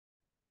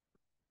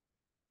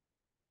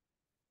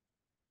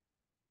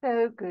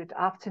So good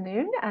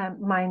afternoon.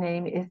 My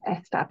name is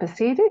Esther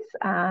Apasidis,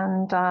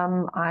 and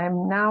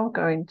I'm now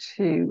going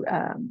to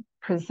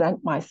present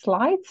my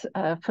slides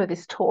for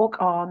this talk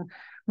on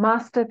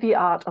Master the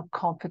Art of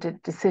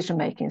Confident Decision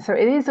Making. So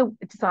it is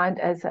designed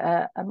as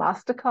a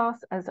masterclass,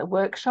 as a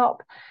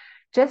workshop,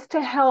 just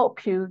to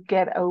help you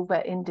get over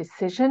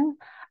indecision,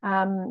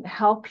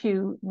 help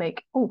you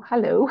make, oh,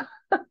 hello.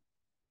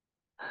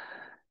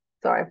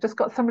 Sorry, I've just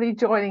got somebody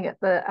joining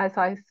as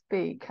I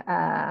speak.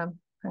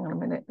 Hang on a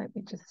minute, let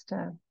me just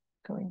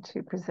go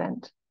into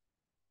present.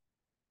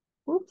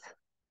 Oops.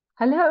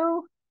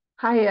 Hello.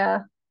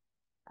 Hiya.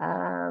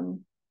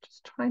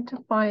 Just trying to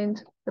find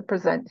the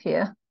present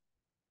here.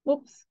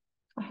 Whoops.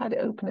 I had it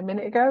open a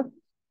minute ago.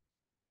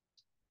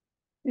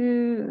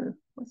 Ooh,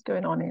 what's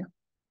going on here?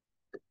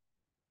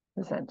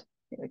 Present.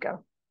 Here we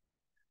go.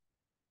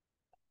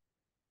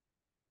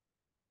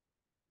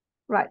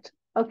 Right.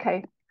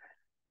 Okay.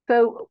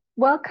 So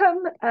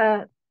welcome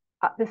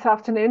this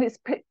afternoon. It's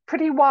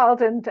pretty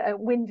wild and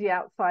windy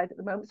outside at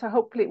the moment, so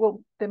hopefully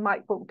the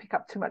mic won't pick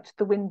up too much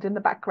the wind in the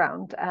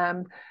background.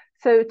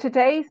 So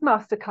today's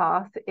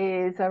masterclass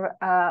is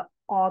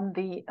on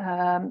the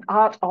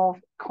art of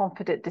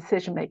confident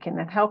decision making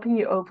and helping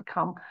you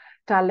overcome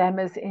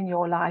dilemmas in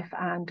your life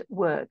and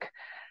work.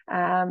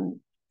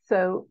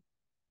 So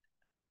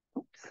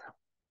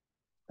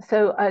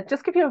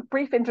just give you a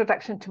brief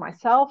introduction to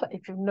myself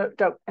if you've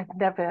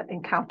never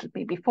encountered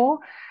me before.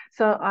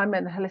 So I'm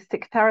a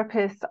holistic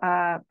therapist.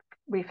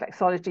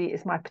 Reflexology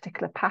is my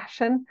particular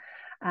passion.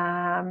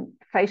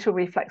 Facial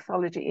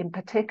reflexology in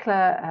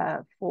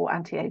particular for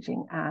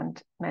anti-aging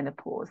and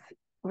menopause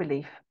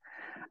relief.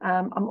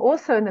 I'm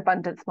also an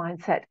abundance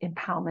mindset,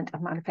 empowerment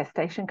and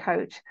manifestation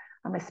coach.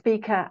 I'm a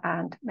speaker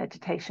and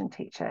meditation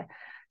teacher.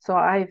 So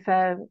I've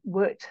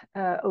worked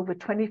over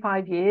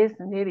 25 years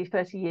and nearly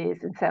 30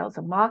 years in sales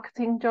and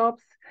marketing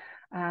jobs,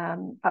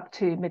 up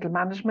to middle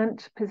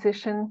management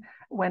position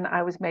when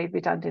I was made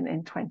redundant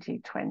in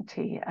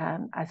 2020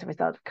 as a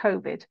result of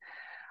COVID.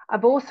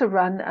 I've also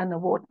run an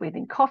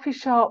award-winning coffee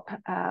shop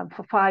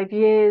for 5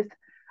 years.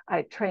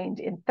 I trained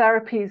in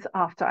therapies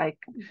after I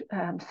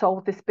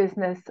sold this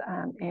business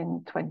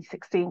in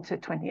 2016 to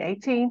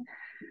 2018,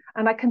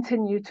 and I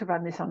continue to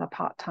run this on a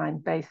part-time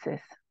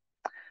basis.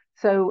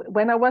 So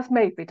when I was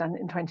made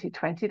redundant in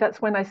 2020,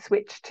 that's when I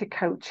switched to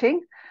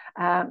coaching,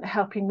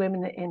 helping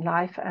women in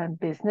life and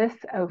business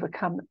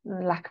overcome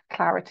the lack of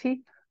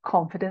clarity,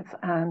 confidence,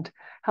 and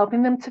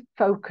helping them to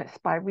focus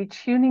by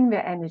retuning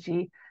their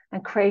energy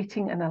and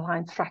creating an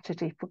aligned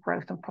strategy for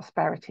growth and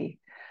prosperity.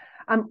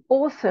 I'm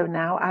also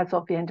now, as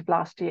of the end of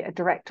last year, a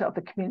director of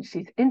the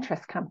Community's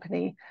Interest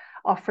Company,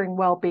 offering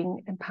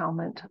wellbeing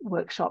empowerment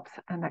workshops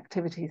and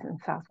activities in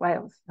South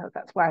Wales. So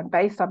that's where I'm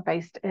based. I'm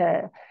based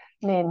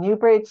near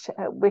Newbridge,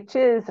 which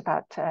is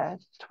about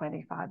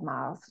 25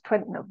 miles,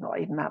 no, not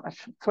even that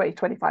much,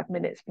 25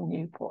 minutes from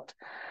Newport.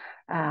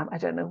 I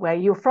don't know where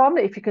you're from.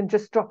 If you can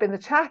just drop in the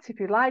chat if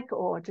you like,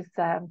 or just,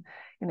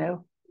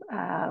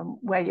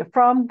 where you're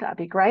from, that'd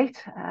be great.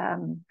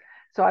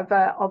 So I've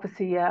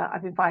obviously,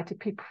 I've invited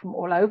people from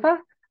all over.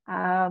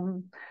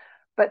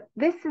 But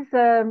this is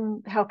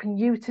helping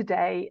you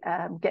today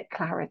get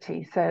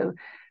clarity. So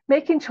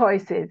making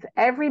choices.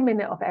 Every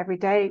minute of every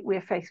day,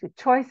 we're faced with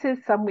choices.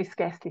 Some we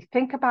scarcely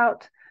think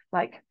about,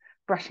 like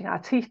brushing our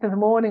teeth in the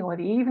morning or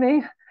the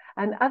evening.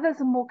 And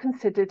others are more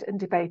considered and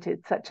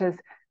debated, such as,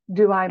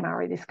 do I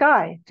marry this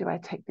guy? Do I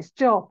take this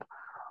job?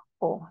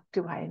 Or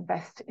do I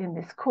invest in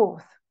this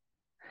course?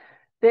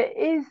 There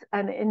is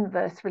an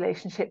inverse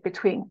relationship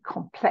between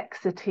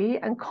complexity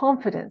and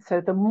confidence. So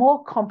the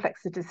more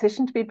complex the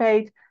decision to be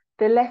made,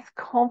 the less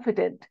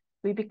confident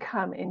we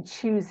become in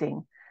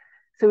choosing.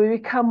 So we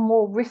become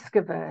more risk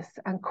averse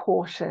and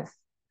cautious.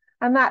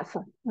 And that's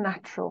a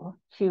natural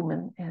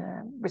human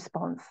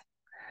response.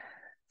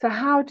 So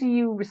how do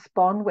you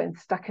respond when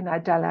stuck in a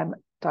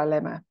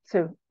dilemma?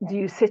 So do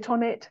you sit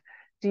on it?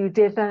 Do you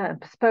dither and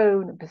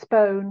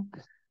postpone,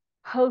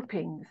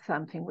 hoping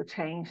something will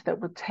change that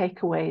will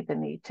take away the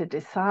need to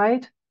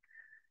decide?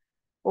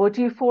 Or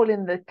do you fall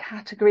in the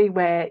category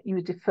where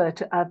you defer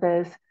to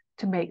others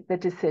to make the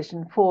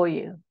decision for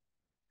you?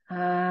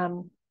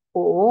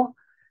 Or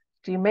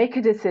do you make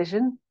a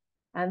decision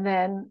and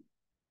then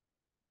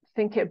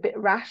think it a bit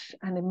rash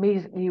and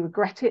immediately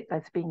regret it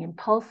as being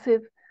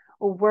impulsive,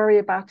 or worry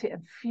about it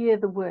and fear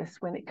the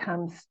worst when it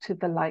comes to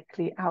the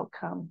likely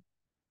outcome?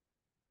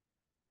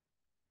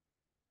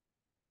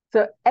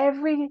 So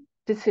every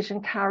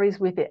decision carries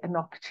with it an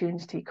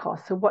opportunity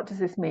cost. So what does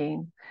this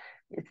mean?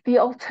 It's the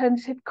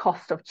alternative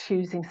cost of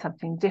choosing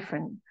something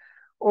different.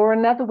 Or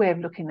another way of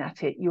looking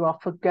at it, you are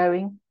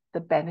forgoing the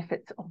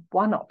benefits of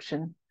one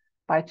option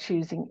by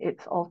choosing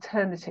its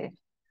alternative.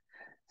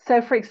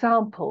 So for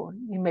example,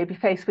 you may be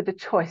faced with a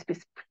choice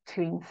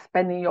between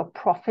spending your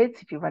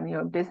profits, if you run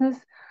your own business,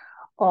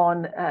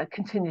 on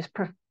continuous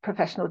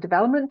professional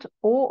development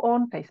or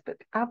on Facebook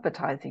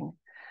advertising.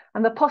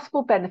 And the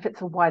possible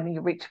benefits of widening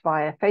your reach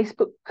via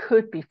Facebook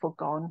could be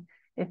foregone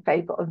in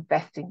favor of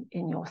investing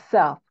in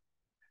yourself,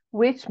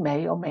 which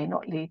may or may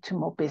not lead to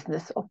more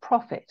business or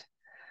profit.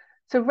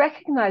 So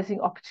recognizing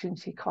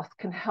opportunity costs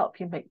can help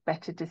you make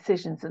better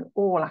decisions in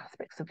all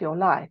aspects of your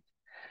life.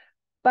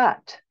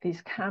 But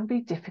these can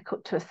be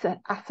difficult to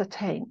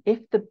ascertain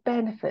if the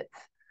benefits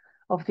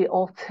of the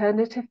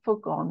alternative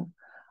foregone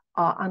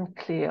are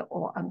unclear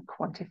or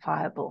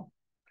unquantifiable.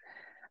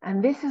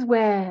 And this is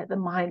where the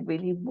mind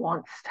really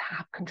wants to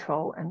have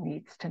control and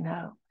needs to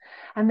know.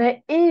 And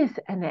there is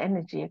an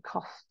energy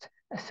cost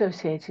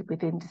associated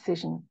with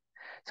indecision.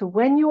 So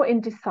when you're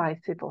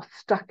indecisive or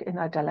stuck in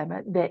a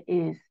dilemma, there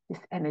is this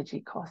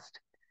energy cost.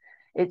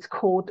 It's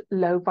called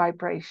low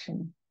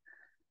vibration,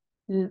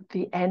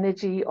 the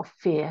energy of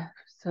fear.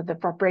 So the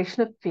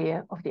vibration of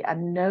fear of the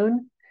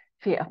unknown,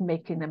 fear of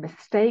making a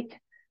mistake,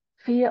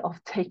 fear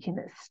of taking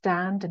a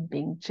stand and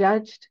being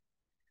judged.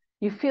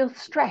 You feel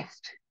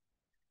stressed.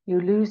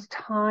 You lose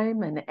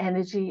time and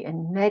energy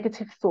in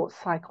negative thought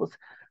cycles,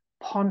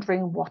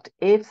 pondering what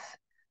ifs,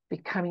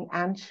 becoming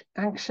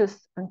anxious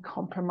and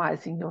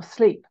compromising your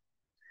sleep,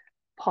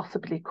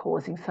 possibly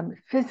causing some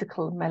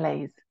physical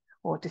malaise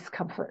or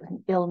discomfort and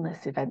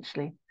illness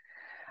eventually.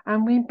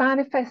 And we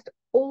manifest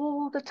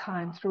all the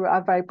time through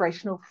our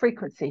vibrational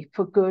frequency,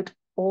 for good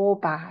or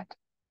bad.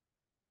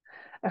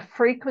 A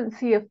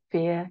frequency of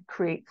fear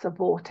creates a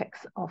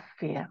vortex of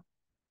fear.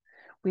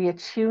 We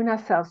attune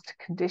ourselves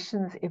to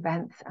conditions,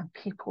 events, and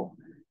people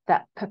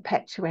that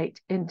perpetuate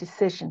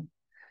indecision,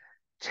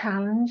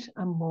 challenge,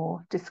 and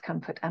more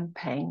discomfort and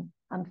pain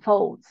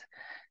unfolds.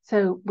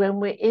 So when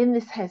we're in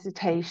this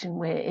hesitation,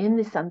 we're in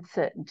this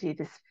uncertainty,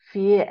 this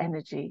fear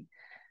energy,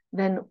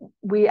 then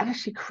we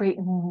actually create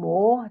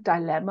more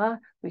dilemma.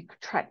 We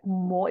attract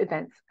more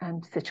events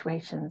and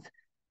situations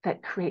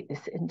that create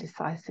this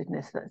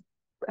indecisiveness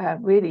that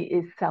really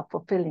is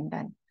self-fulfilling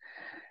then.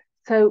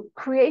 So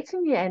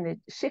creating the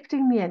energy,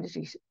 shifting the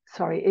energy,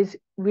 is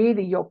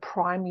really your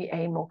primary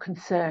aim or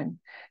concern,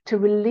 to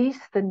release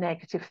the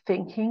negative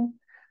thinking,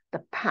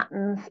 the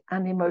patterns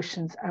and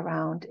emotions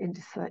around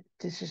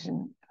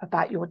indecision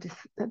about your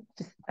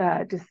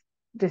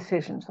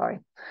decision,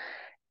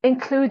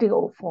 including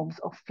all forms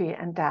of fear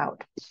and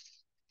doubt.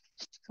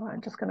 So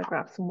I'm just going to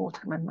grab some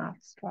water, my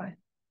mouth's dry.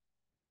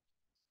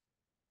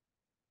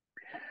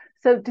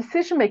 So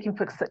decision-making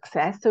for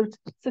success. So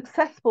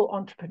successful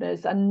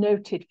entrepreneurs are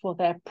noted for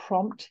their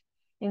prompt,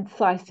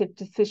 incisive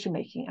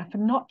decision-making and for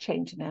not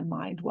changing their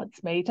mind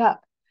once made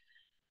up.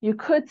 You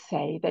could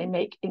say they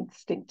make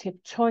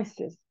instinctive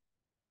choices.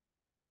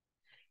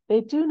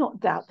 They do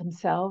not doubt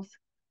themselves,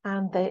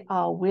 and they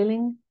are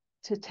willing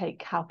to take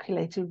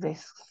calculated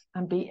risks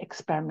and be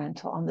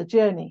experimental on the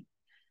journey.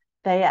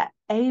 They are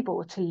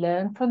able to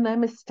learn from their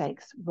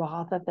mistakes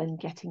rather than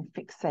getting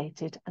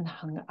fixated and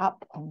hung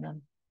up on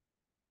them.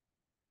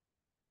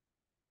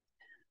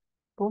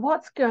 But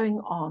what's going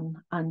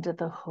on under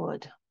the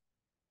hood?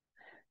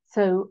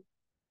 So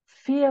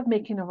fear of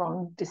making a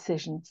wrong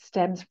decision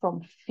stems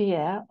from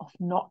fear of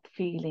not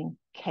feeling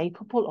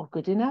capable or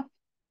good enough,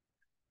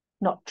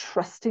 not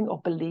trusting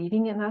or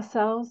believing in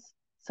ourselves,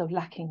 so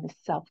lacking the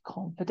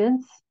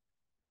self-confidence.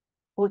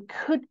 Or it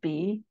could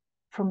be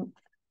from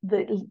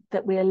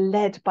that we are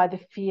led by the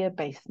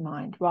fear-based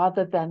mind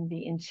rather than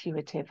the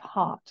intuitive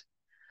heart.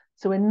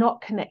 So we're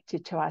not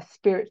connected to our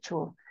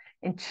spiritual,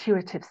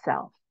 intuitive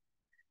self,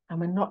 and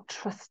we're not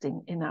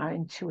trusting in our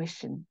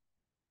intuition.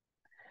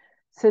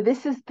 So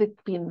this has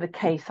been the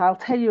case. I'll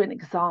tell you an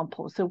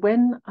example. So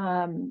when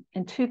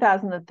in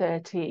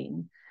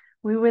 2013,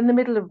 we were in the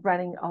middle of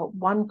running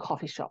one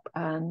coffee shop,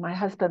 and my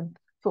husband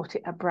thought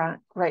it a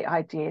great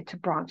idea to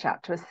branch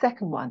out to a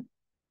second one.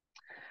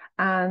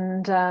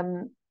 And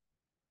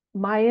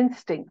my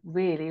instinct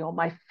really, or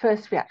my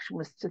first reaction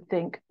was to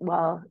think,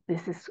 well,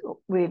 this is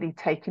really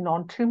taking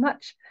on too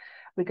much.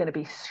 We're going to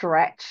be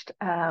stretched.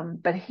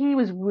 But he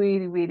was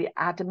really, really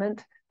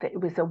adamant that it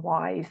was a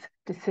wise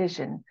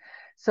decision.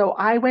 So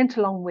I went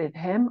along with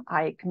him.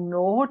 I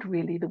ignored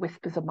really the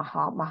whispers of my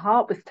heart. My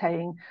heart was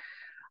saying,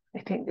 I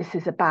think this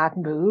is a bad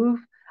move.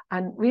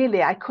 And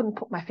really, I couldn't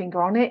put my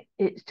finger on it.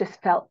 It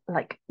just felt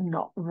like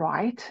not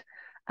right.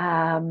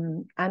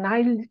 And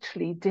I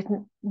literally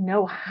didn't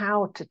know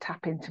how to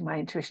tap into my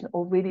intuition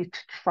or really to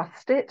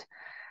trust it.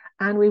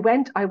 And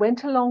I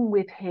went along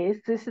with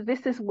his. This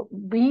is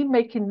me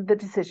making the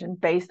decision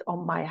based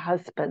on my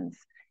husband's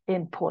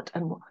input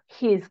and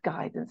his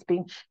guidance,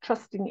 being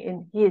trusting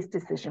in his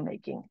decision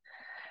making.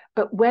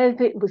 But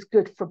whether it was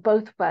good for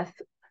both of us,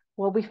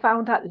 well, we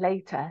found out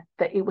later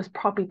that it was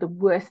probably the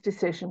worst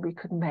decision we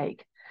could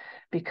make,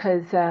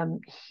 because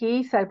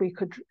he said we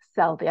could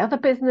sell the other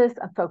business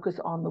and focus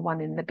on the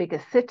one in the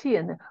bigger city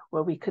and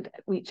where we could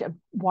reach a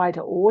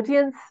wider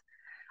audience.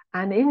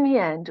 And in the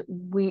end,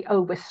 we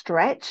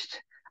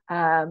overstretched.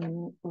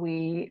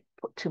 We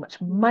put too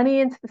much money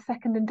into the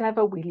second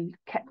endeavor. We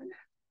kept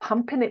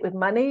pumping it with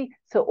money.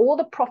 So all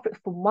the profit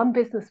from one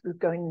business was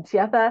going into the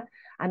other.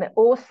 And it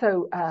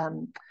also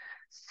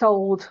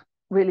sold,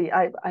 really,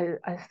 I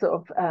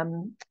sort of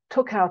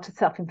took out a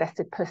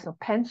self-invested personal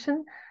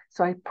pension.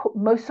 So I put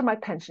most of my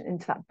pension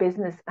into that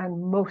business, and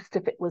most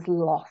of it was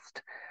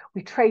lost.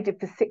 We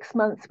traded for 6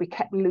 months. We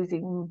kept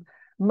losing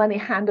money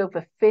hand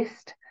over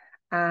fist.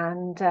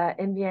 And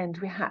in the end,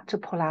 we had to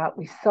pull out.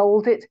 We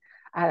sold it,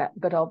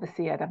 but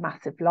obviously at a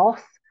massive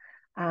loss.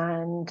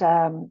 And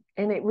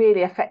it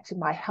really affected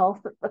my health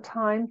at the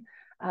time.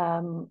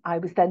 I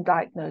was then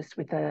diagnosed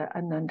with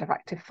an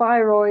underactive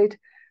thyroid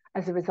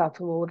as a result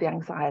of all the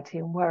anxiety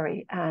and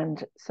worry.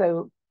 And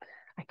so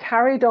I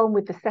carried on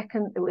with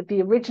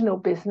the original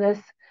business,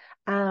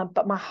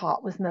 but my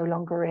heart was no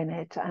longer in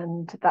it.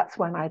 And that's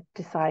when I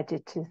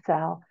decided to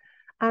sell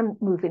and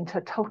move into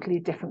a totally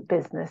different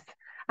business.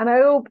 And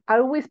I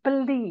always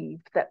believe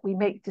that we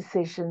make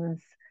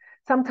decisions.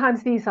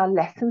 Sometimes these are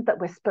lessons that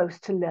we're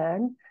supposed to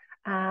learn,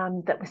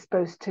 that we're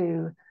supposed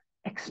to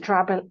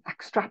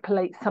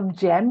extrapolate some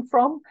gem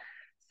from.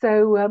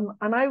 So,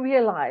 and I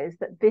realized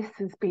that this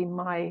has been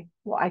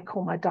what I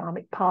call my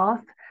dharmic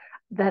path,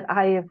 that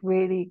I have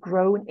really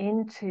grown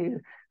into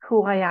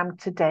who I am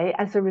today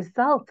as a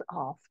result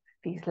of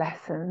these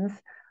lessons,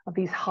 of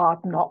these hard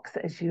knocks,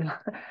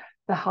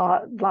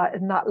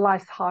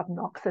 life's hard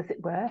knocks, as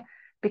it were,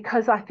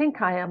 because I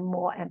think I am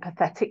more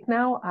empathetic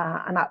now.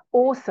 And I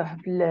also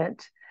have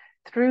learnt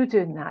through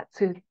doing that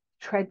to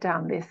tread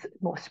down this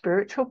more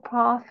spiritual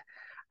path.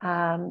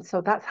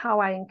 So that's how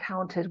I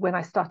encountered, when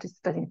I started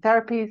studying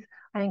therapies,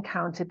 I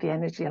encountered the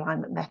energy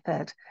alignment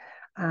method.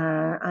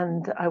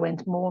 And I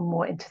went more and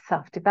more into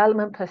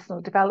self-development,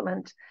 personal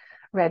development,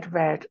 read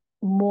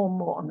more and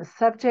more on the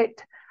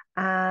subject.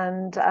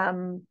 And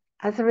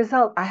as a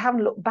result, I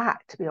haven't looked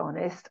back, to be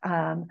honest.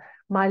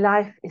 My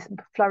life is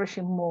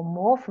flourishing more and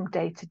more from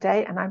day to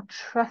day, and I'm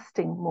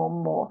trusting more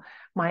and more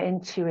my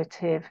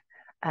intuitive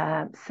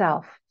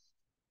self.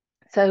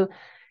 So,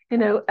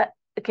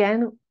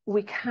 again,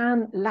 we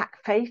can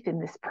lack faith in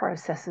this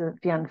process of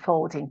the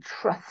unfolding,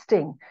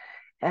 trusting,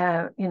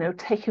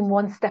 taking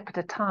one step at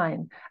a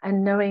time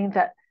and knowing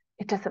that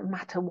it doesn't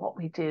matter what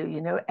we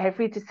do.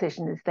 Every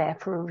decision is there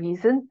for a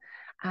reason.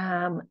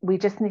 We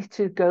just need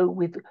to go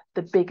with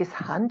the biggest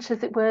hunch,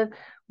 as it were,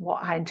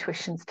 what our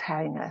intuition's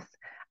telling us.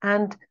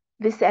 And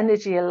this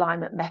energy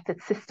alignment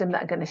method system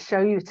that I'm going to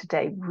show you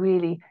today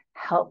really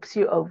helps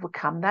you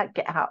overcome that,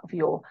 get out of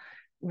your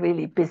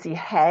really busy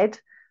head,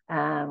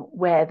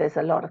 where there's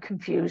a lot of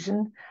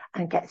confusion,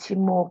 and gets you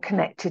more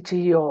connected to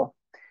your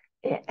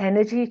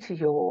energy, to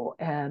your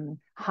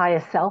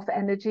higher self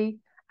energy,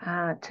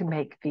 to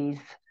make these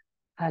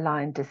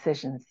aligned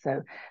decisions.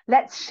 So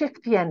let's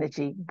shift the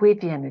energy with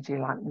the energy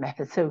alignment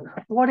method. So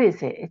what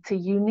is it? It's a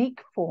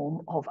unique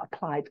form of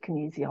applied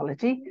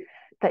kinesiology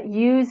that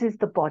uses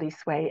the body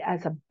sway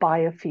as a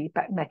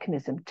biofeedback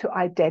mechanism to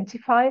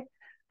identify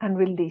and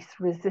release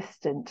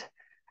resistant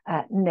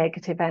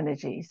negative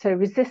energy. So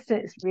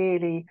resistant is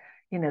really,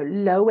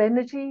 low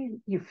energy.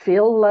 You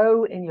feel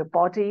low in your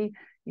body.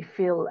 You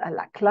feel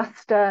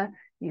lackluster.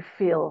 You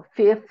feel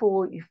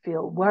fearful. You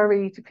feel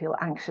worried. You feel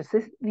anxious.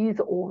 These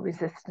are all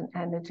resistant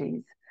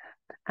energies.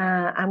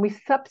 And we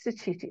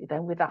substitute it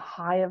then with a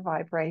higher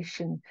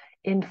vibration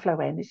inflow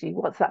energy.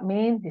 What's that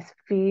mean? This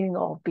feeling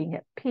of being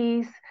at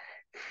peace,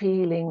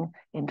 feeling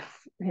in,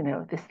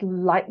 this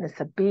lightness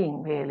of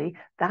being, really.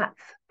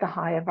 That's the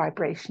higher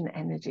vibration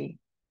energy.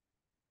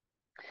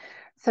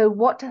 So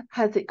what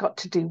has it got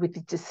to do with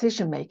the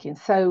decision making?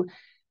 So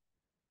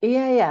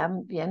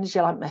EAM, the energy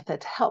alignment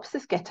method, helps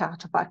us get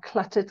out of our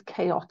cluttered,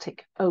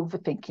 chaotic,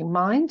 overthinking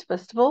mind,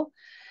 first of all.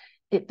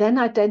 It then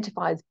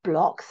identifies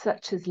blocks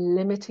such as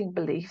limiting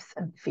beliefs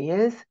and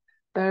fears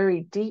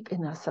buried deep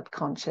in our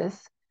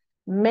subconscious,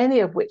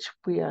 many of which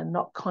we are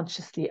not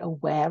consciously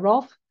aware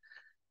of.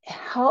 It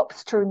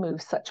helps to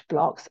remove such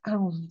blocks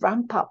and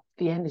ramp up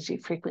the energy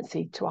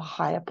frequency to a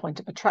higher point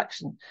of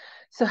attraction.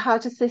 So how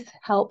does this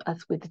help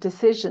us with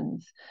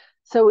decisions?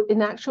 So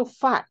in actual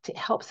fact, it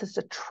helps us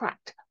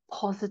attract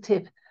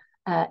positive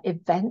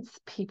events,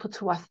 people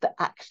to us that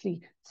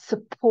actually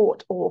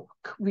support or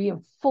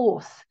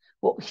reinforce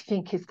what we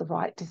think is the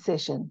right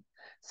decision.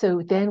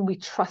 So then we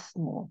trust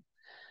more.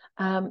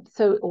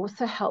 So it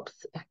also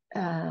helps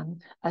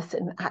us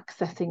in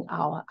accessing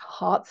our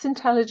heart's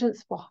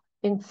intelligence for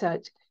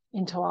insight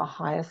into our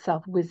higher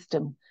self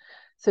wisdom.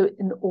 So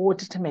in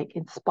order to make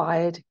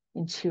inspired,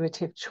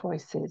 intuitive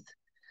choices.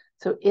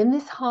 So in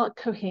this heart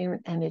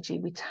coherent energy,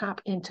 we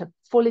tap into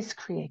fullest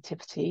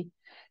creativity,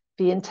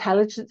 the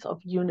intelligence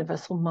of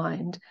universal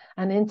mind,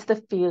 and into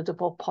the field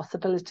of all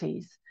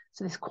possibilities.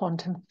 So this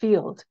quantum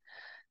field.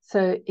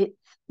 So it's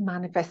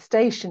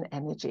manifestation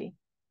energy.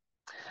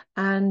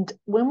 And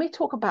when we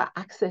talk about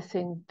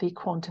accessing the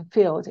quantum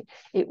field,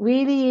 it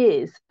really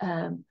is,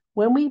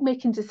 when we're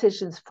making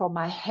decisions from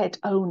our head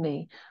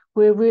only,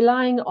 we're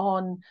relying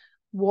on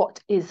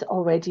what is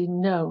already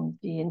known,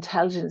 the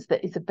intelligence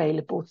that is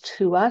available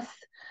to us,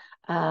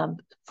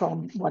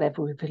 from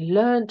whatever we've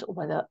learned, or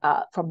whether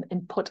from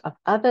input of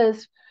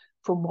others,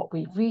 from what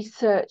we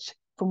research,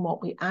 from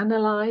what we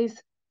analyze.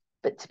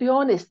 But to be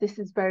honest, this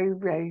is very,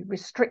 very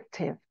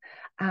restrictive.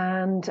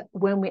 And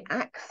when we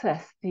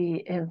access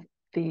the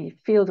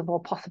field of all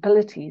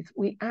possibilities,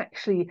 we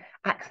actually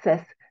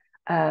access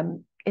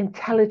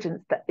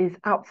intelligence that is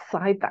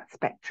outside that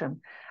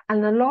spectrum.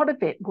 And a lot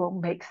of it will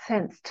make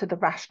sense to the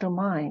rational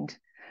mind.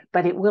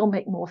 but it will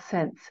make more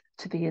sense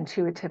to the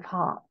intuitive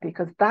heart,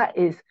 because that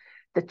is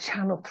the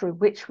channel through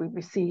which we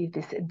receive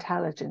this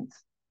intelligence.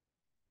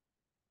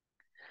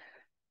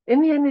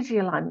 In the energy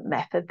alignment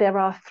method, there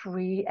are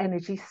 3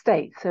 energy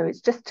states. So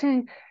it's just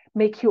to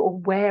make you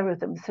aware of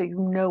them so you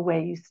know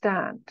where you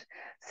stand.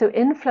 So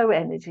inflow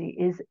energy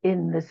is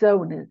in the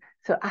zone.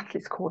 So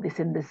athletes call this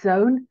in the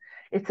zone.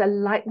 It's a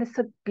lightness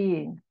of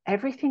being.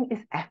 Everything is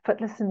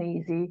effortless and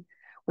easy.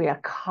 We are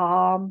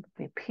calm,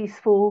 we're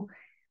peaceful.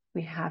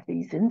 We have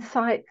these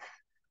insights,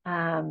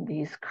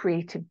 these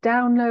creative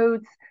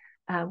downloads.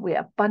 We're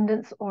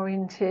abundance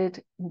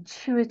oriented,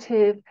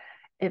 intuitive,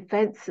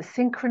 events are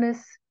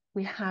synchronous.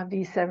 We have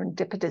these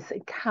serendipitous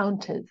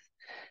encounters.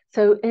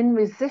 So in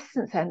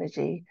resistance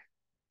energy,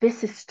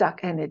 this is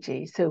stuck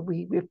energy. So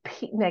we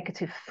repeat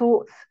negative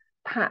thoughts,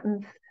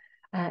 patterns,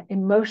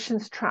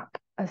 emotions trap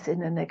us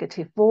in a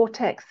negative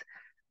vortex.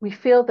 We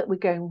feel that we're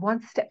going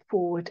one step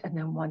forward and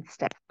then one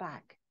step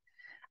back.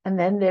 And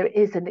then there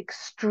is an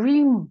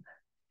extreme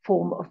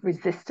form of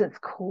resistance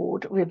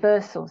called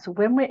reversal. So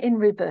when we're in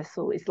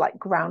reversal, it's like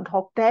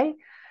Groundhog Day.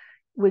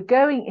 We're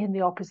going in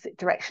the opposite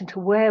direction to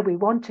where we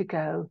want to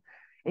go.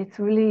 It's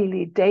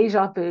really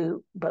deja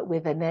vu, but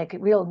with a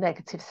real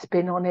negative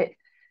spin on it.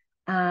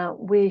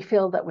 We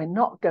feel that we're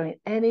not going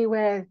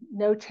anywhere,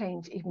 no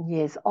change even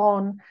years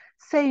on,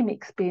 same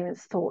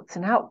experience, thoughts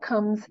and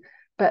outcomes,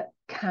 but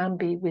can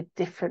be with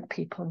different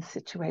people and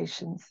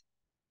situations.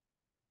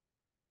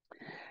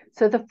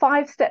 So the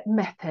 5-step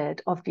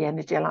method of the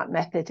energy alignment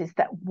method is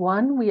that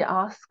 1, we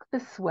ask the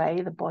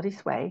sway, the body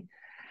sway,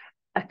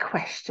 a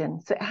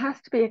question. So it has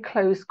to be a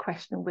closed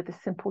question with a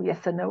simple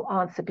yes or no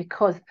answer,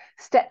 because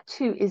step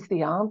 2 is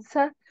the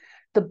answer.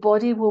 The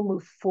body will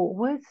move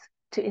forwards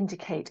to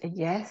indicate a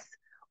yes,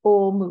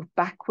 or move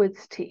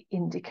backwards to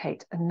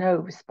indicate a no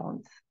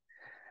response.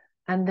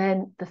 And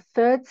then the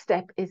 3rd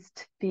step is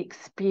the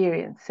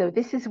experience. So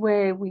this is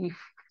where we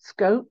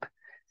scope,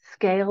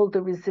 scale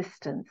the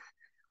resistance.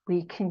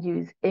 We can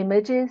use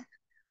images,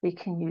 we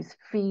can use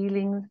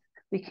feelings,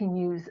 we can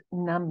use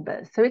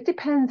numbers. So it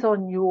depends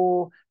on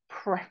your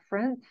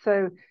preference.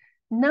 So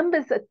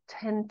numbers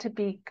tend to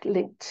be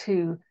linked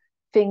to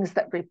things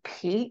that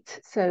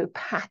repeat, so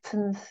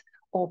patterns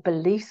or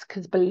beliefs,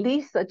 because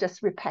beliefs are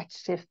just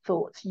repetitive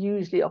thoughts,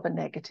 usually of a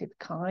negative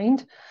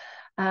kind.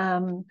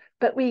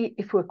 But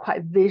if we're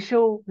quite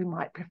visual, we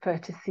might prefer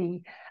to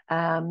see,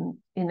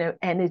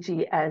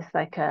 energy as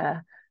like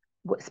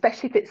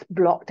especially if it's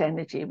blocked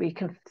energy, we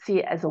can see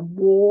it as a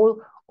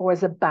wall or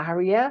as a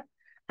barrier.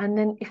 And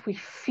then if we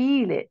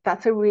feel it,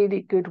 that's a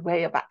really good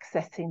way of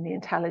accessing the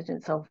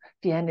intelligence of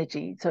the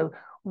energy. So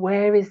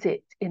where is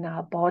it in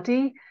our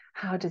body?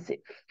 How does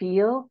it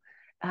feel?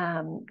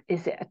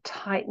 Is it a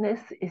tightness?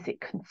 Is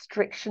it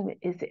constriction?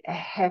 Is it a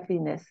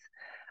heaviness?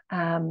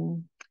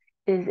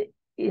 Is it,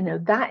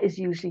 that is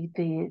usually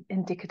the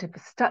indicative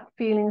of stuck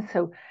feelings.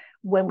 So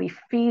when we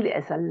feel it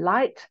as a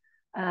light,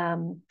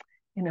 an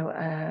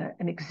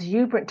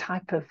exuberant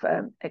type of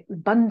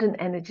abundant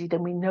energy,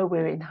 then we know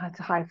we're in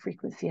high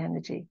frequency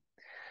energy.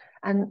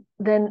 And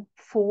then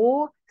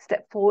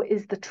step 4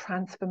 is the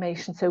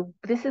transformation. So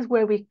this is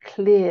where we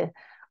clear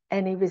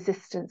any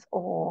resistance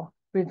or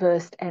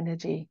reversed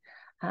energy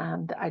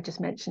that I just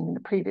mentioned in the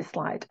previous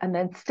slide. And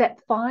then step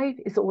 5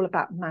 is all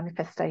about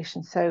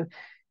manifestation. So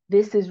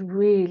this is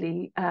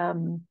really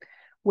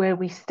where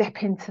we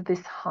step into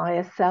this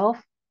higher self.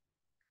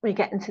 We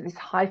get into this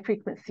high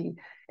frequency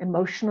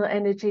emotional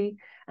energy.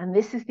 And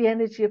this is the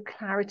energy of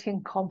clarity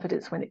and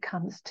confidence when it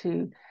comes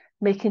to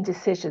making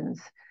decisions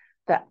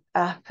that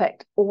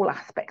affect all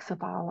aspects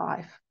of our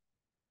life,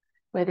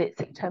 whether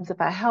it's in terms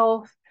of our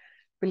health,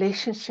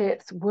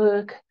 relationships,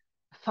 work,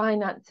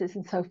 finances,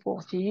 and so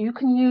forth. So you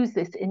can use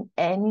this in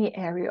any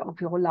area of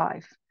your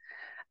life.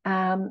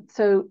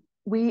 So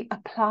we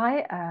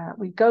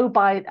go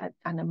by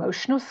an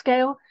emotional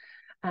scale.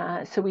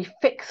 So we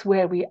fix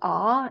where we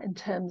are in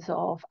terms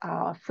of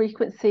our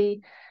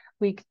frequency.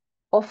 We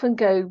often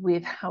go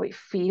with how it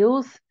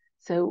feels.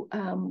 So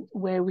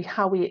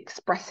how we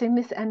expressing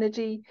this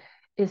energy.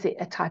 Is it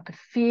a type of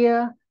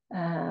fear?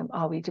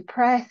 Are we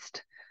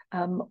depressed?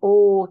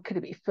 Or could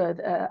it be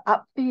further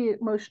up the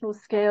emotional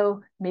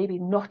scale? Maybe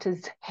not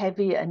as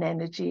heavy an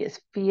energy as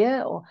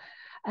fear, or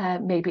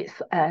maybe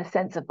it's a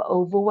sense of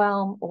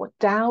overwhelm or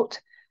doubt.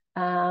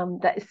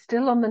 That is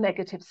still on the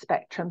negative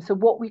spectrum. So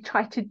what we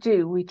try to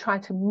do, we try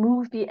to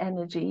move the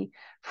energy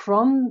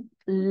from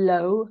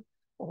low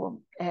or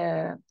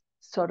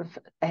sort of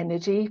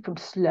energy, from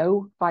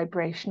slow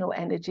vibrational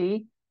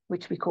energy,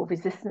 which we call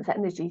resistance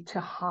energy, to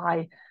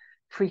high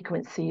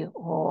frequency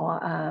or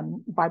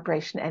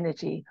vibration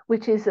energy,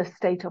 which is a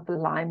state of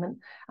alignment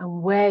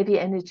and where the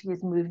energy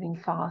is moving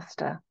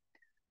faster.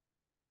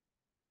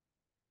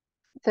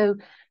 So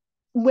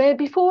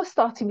before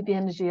starting with the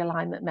energy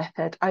alignment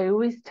method, I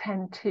always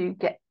tend to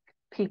get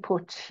people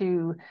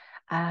to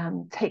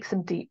take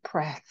some deep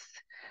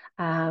breaths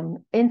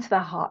into the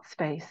heart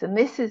space. And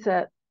this is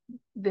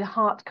the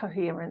heart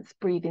coherence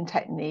breathing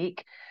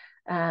technique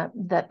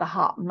that the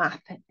Heart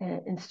Math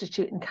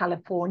Institute in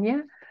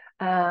California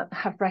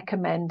have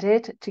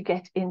recommended to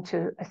get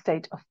into a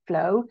state of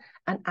flow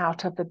and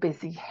out of the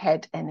busy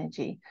head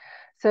energy.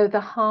 So the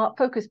heart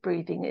focused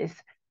breathing is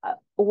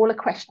all a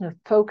question of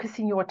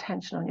focusing your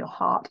attention on your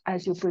heart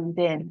as you breathe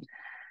in.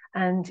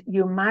 And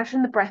you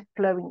imagine the breath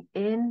flowing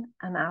in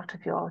and out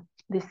of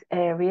this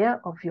area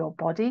of your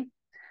body.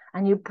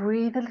 And you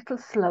breathe a little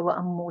slower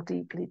and more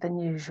deeply than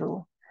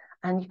usual.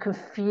 And you can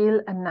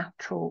feel a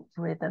natural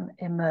rhythm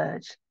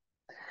emerge.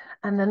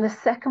 And then the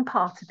second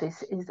part of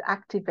this is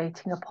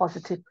activating a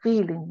positive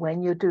feeling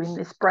when you're doing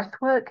this breath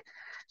work.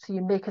 So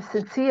you make a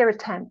sincere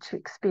attempt to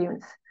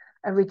experience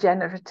a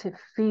regenerative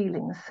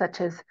feeling, such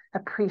as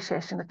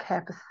appreciation or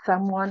care for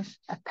someone,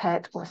 a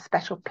pet, or a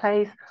special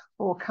place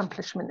or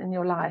accomplishment in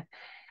your life.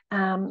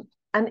 And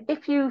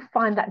if you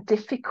find that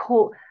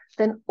difficult,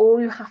 then all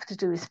you have to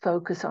do is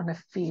focus on a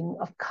feeling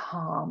of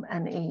calm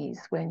and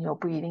ease when you're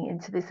breathing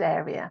into this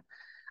area.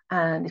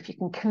 And if you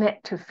can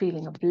connect to a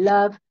feeling of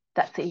love,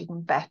 that's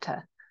even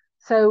better.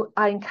 So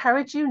I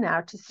encourage you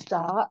now to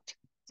start.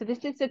 So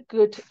this is a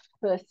good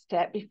first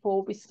step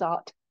before we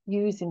start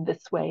using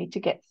this way to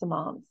get some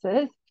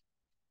answers.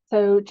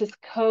 So just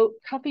cover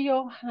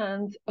your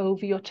hands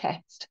over your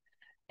chest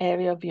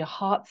area of your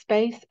heart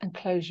space and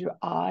close your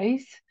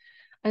eyes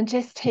and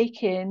just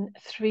take in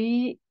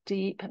 3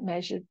 deep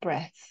measured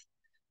breaths.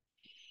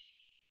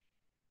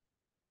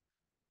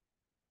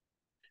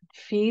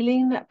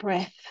 Feeling that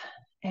breath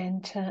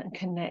enter and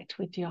connect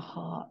with your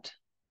heart.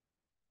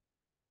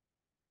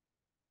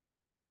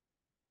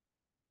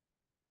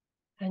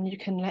 And you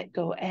can let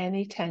go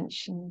any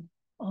tension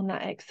on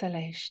that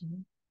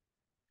exhalation.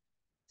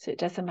 So it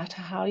doesn't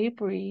matter how you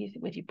breathe,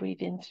 whether you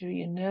breathe in through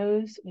your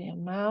nose or your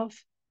mouth,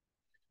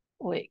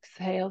 or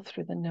exhale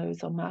through the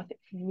nose or mouth. It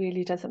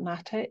really doesn't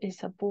matter.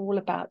 It's all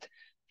about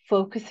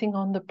focusing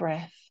on the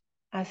breath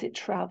as it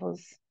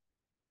travels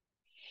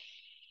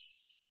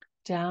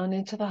down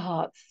into the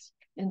heart,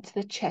 into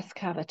the chest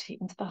cavity,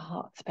 into the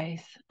heart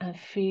space, and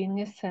feeling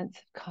a sense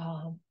of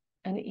calm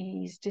and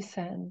ease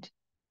descend,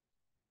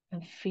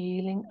 and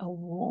feeling a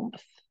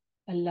warmth,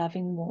 a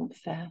loving warmth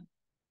there.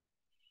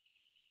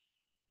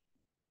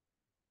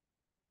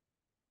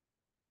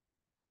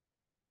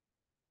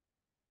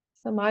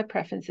 So my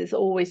preference is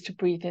always to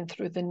breathe in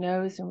through the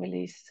nose and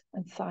release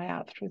and sigh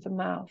out through the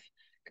mouth,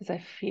 because I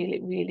feel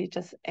it really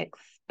does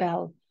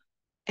expel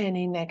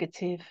any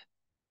negative,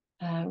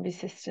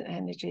 resistant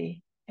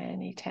energy,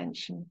 any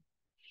tension.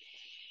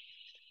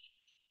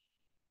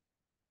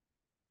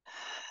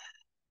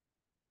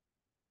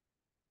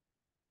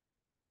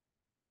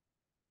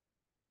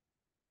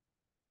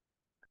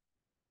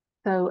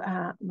 So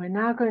we're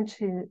now going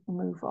to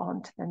move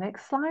on to the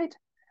next slide.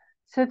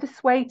 So the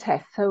sway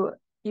test. So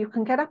you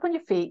can get up on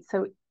your feet.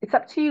 So it's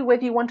up to you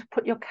whether you want to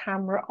put your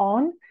camera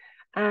on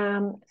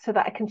so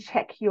that I can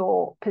check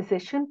your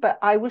position. But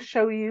I will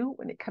show you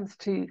when it comes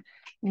to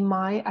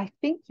I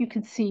think you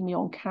can see me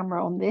on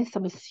camera on this.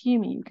 I'm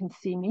assuming you can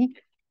see me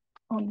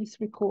on this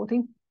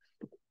recording.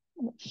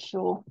 I'm not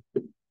sure.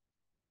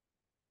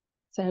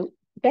 So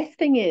best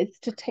thing is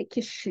to take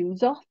your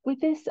shoes off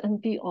with this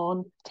and be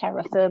on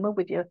terra firma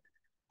with your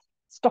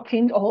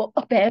stocking or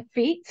bare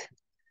feet.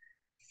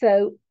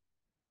 So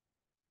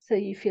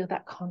you feel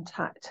that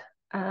contact,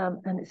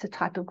 and it's a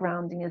type of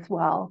grounding as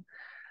well.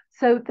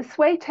 So the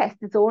sway test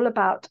is all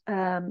about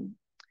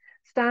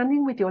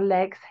standing with your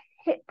legs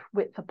hip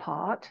width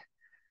apart,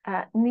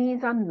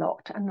 knees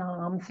unlocked and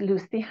arms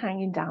loosely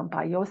hanging down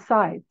by your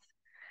sides.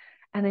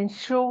 And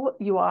ensure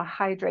you are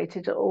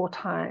hydrated at all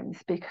times,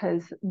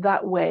 because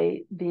that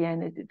way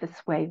the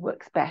sway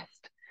works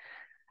best.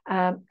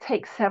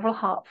 Take several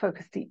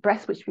heart-focused deep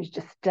breaths, which we've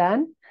just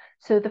done.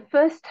 So the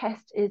first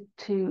test is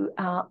to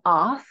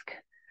ask.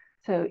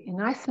 So you're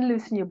nice and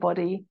loose in your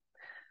body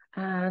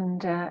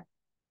and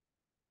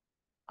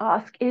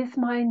ask, is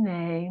my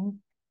name?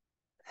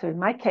 So in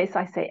my case,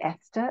 I say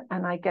Esther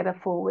and I get a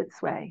forward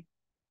sway.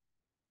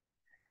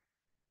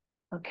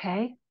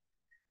 Okay.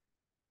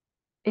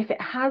 If it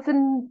has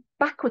a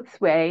backward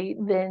sway,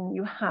 then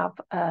you have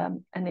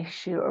an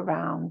issue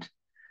around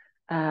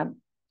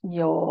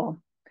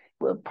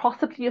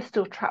possibly you're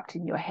still trapped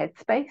in your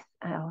headspace.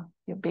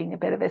 You're being a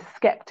bit of a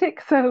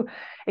skeptic. So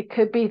it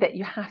could be that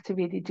you have to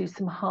really do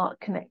some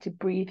heart connected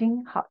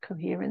breathing, heart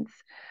coherence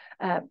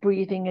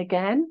breathing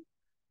again.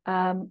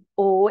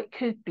 Or it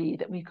could be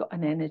that we've got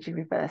an energy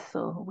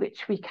reversal,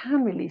 which we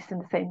can release in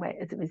the same way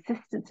as a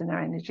resistance in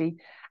our energy.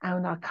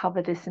 And I'll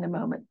cover this in a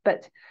moment.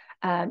 But,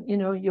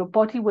 your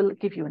body will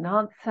give you an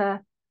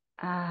answer.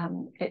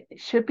 It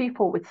should be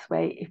forward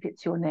sway if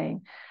it's your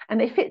name.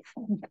 And if it's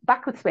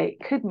backward sway,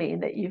 it could mean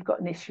that you've got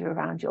an issue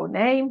around your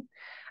name,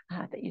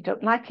 that you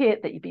don't like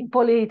it, that you've been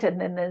bullied. And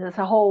then there's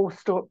a whole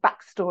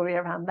backstory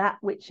around that,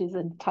 which is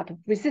a type of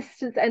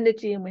resistance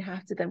energy. And we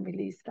have to then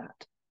release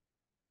that.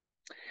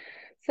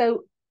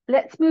 So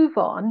let's move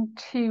on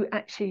to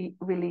actually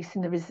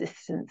releasing the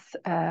resistance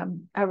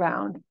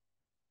around,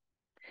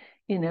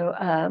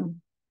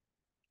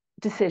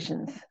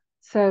 decisions.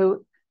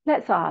 So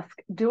let's ask,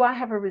 do I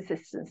have a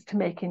resistance to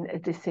making a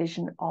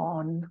decision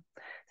on?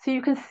 So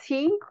you can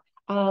see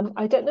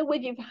I don't know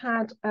whether you've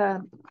had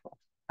a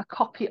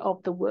copy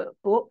of the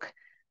workbook,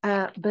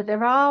 but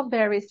there are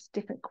various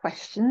different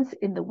questions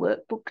in the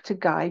workbook to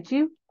guide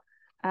you.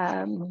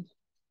 I'll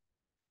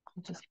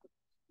just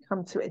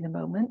come to it in a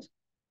moment.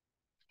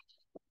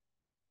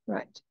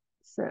 Right,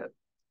 so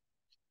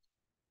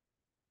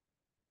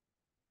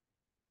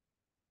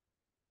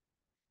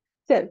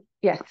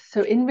yes,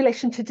 so in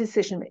relation to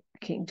decision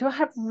making, do I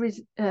have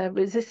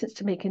resistance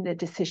to making the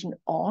decision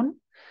on?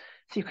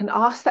 So you can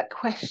ask that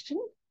question.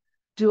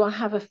 Do I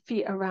have a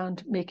fear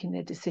around making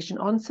a decision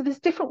on? So there's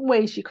different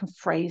ways you can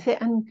phrase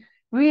it. And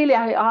really,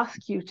 I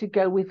ask you to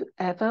go with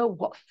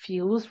what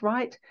feels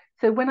right.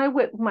 So when I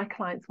work with my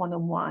clients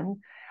one-on-one,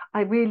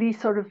 I really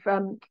sort of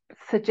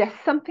suggest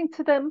something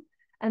to them.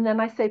 And then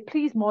I say,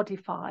 please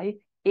modify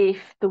if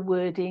the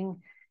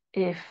wording,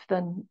 if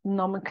the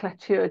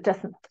nomenclature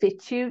doesn't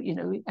fit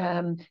you,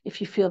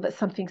 if you feel that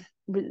something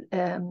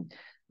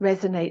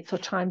resonates or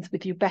chimes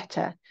with you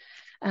better.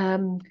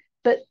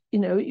 But,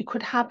 you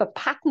could have a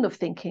pattern of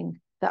thinking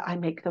that I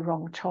make the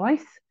wrong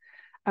choice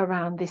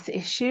around this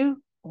issue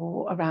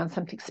or around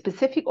something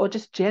specific or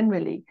just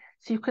generally.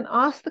 So you can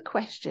ask the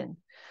question,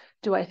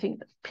 do I think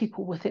that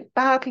people will think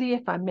badly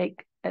if I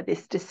make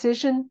this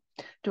decision?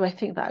 Do I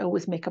think that I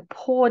always make a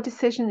poor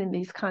decision in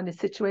these kind of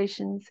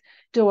situations?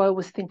 Do I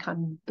always think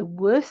I'm the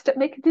worst at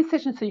making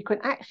decisions? So you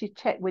can actually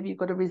check whether you've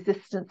got a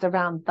resistance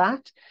around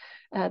that,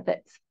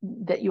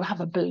 that you have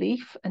a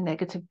belief, a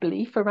negative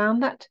belief around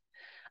that.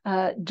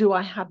 Do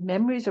I have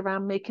memories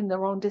around making the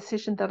wrong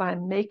decision that are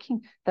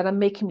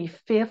making me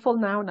fearful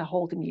now and are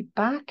holding me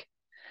back?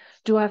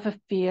 Do I have a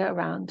fear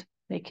around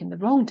making the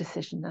wrong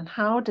decision, and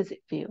how does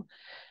it feel?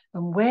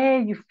 And where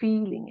are you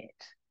feeling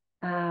it?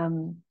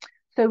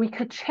 So we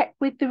could check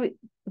with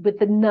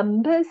the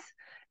numbers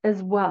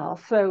as well.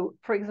 So,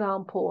 for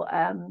example,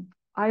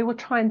 I will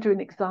try and do an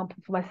example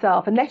for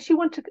myself, unless you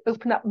want to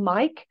open up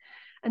mic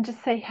and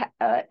just say,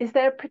 is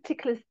there a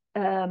particular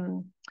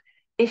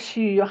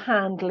issue you're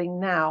handling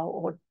now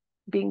or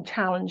being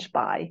challenged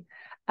by,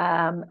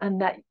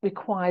 and that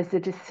requires a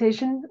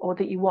decision or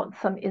that you want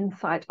some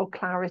insight or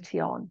clarity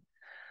on?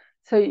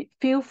 So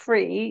feel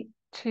free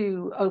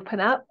to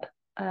open up,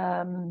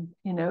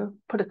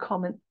 put a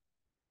comment,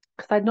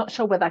 because I'm not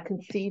sure whether I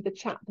can see the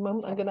chat at the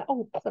moment.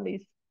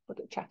 Somebody's put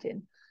a chat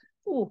in.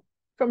 Oh,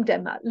 from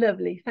Denmark.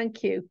 Lovely.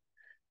 Thank you.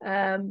 So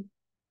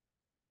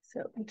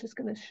I'm just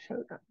going to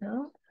show that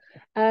now.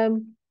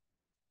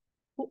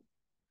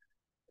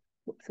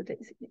 Whoops,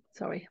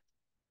 sorry.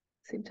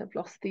 Seem to have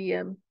lost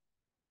the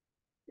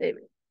there.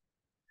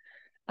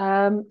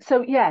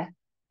 So yeah,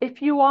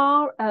 if you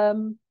are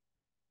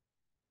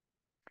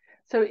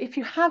so if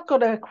you have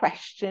got a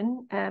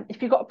question,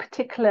 if you've got a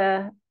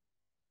particular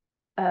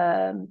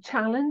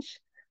challenge,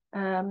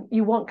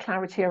 you want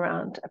clarity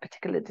around a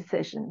particular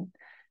decision,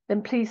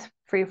 then please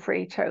feel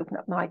free to open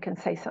up mic and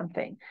say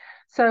something.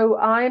 So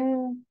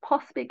I'm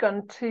possibly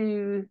going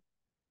to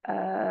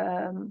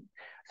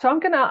so I'm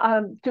going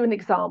to do an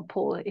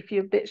example if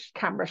you're a bit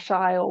camera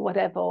shy or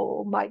whatever,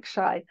 or mic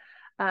shy.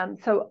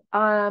 Do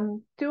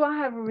I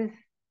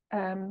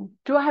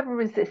have a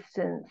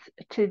resistance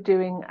to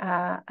doing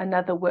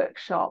another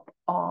workshop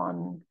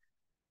on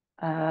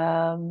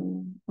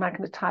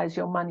magnetize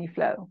your money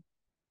flow?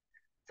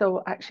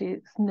 So actually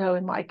it's no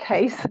in my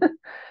case,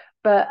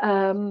 but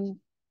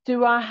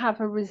do I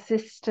have a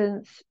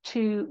resistance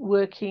to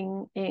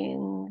working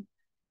in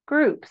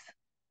groups?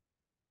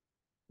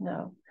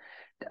 No.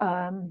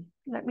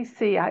 Let me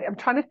see. I'm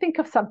trying to think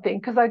of something,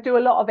 because I do a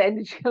lot of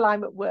energy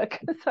alignment work,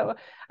 so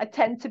I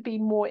tend to be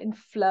more in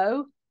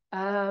flow.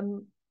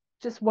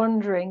 Just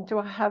wondering, do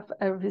I have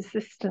a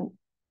resistance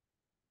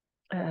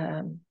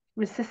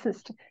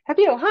to... Have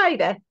you? Hi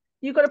there.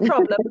 You got a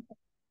problem?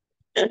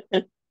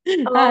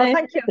 Oh, Hi.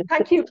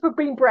 thank you for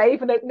being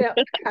brave and opening up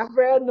the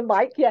camera and the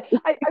mic. Yeah,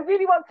 I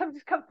really want somebody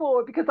to come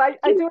forward, because I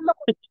do a lot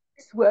of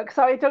this work,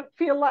 so I don't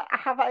feel like I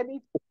have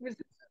any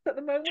resistance at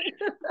the moment.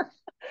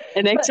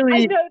 And But I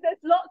actually, know there's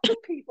lots of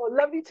people.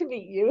 Lovely to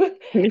meet you.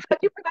 How do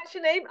you pronounce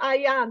your name?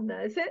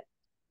 Ayana, is it?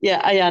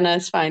 yeah, Ayana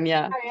is fine.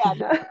 Yeah.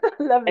 Ayana.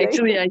 Lovely.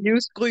 Actually, I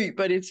use Gry,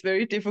 but it's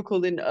very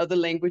difficult in other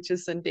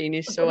languages than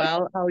Danish. So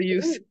I'll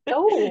use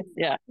Oh,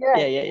 yeah,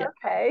 yes. yeah.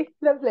 Okay.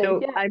 Lovely.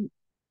 So Yeah.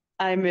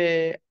 I'm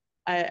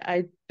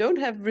I don't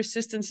have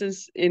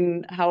resistances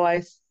in how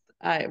I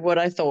what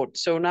I thought.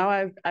 So now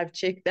I've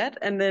checked that,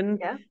 and then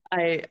Yeah.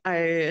 I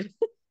I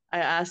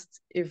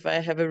asked if I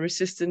have a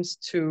resistance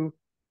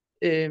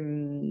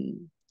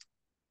um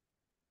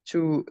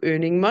to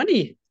earning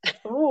money.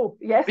 Oh,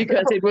 yes.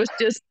 Because it was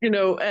just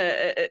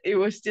it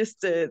was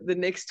just the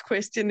next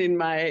question in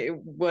my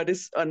what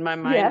is on my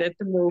mind Yeah. at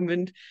the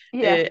moment,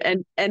 Yeah.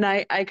 and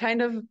I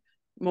kind of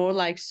more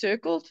like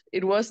circled.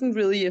 It wasn't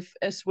really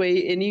a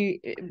sway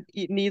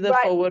neither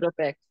Right. forward or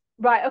back.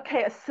 Right.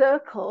 Okay. A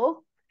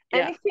circle.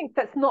 Yeah. Anything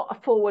that's not a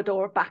forward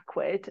or a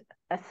backward,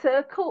 a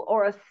circle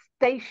or a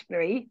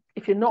stationary,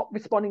 if you're not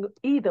responding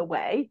either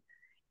way,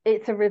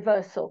 it's a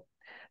reversal.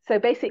 So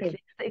Okay. basically,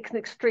 it's an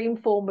extreme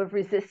form of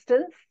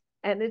resistance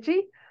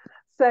energy.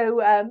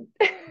 So,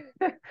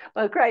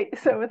 well, great.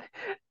 So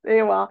there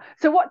you are.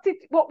 So what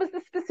was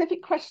the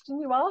specific question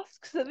you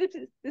asked? So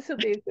this will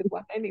be a good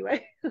one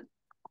anyway.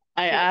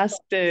 I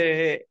asked,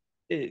 do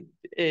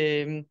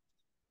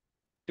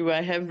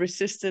I have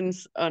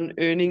resistance on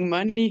earning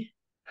money?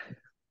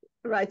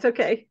 Right.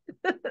 Okay.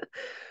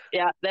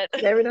 Yeah, that.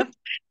 Fair enough.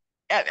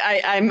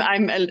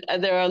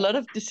 There are a lot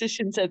of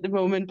decisions at the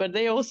moment, but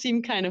they all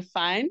seem kind of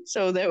fine.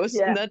 So there was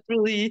Yeah. not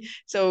really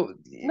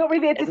Not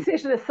really a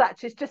decision as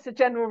such. It's just a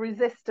general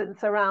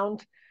resistance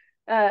around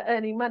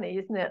earning money,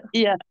 isn't it?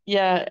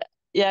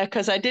 yeah,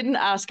 because I didn't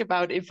ask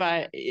about if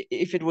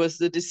it was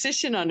the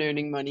decision on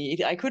earning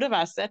money. I could have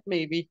asked that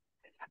maybe.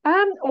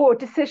 Or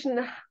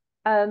decision.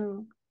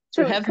 To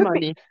So it have could be,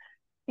 money.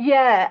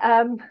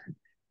 yeah.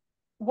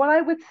 What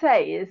I would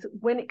say is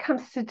when it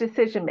comes to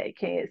decision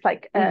making, it's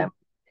like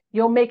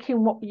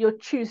you're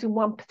choosing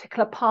one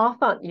particular path,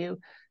 aren't you?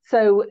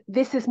 So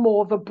this is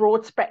more of a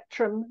broad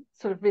spectrum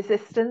sort of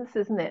resistance,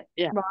 isn't it?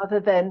 Yeah. Rather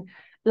than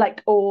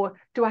like, or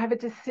do I have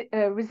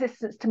a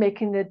resistance to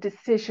making the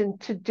decision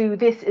to do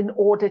this in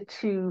order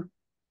to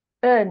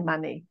earn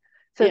money?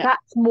 So Yeah.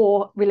 that's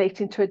more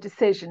relating to a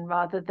decision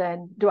rather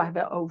than do I have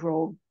an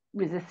overall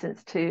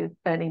resistance to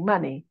earning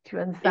money? Do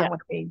you understand Yeah.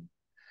 what I mean?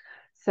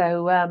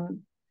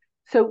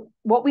 So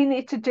what we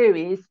need to do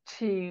is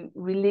to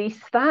release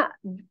that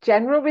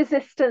general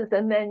resistance,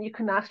 and then you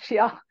can actually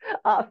ask,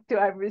 do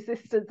I have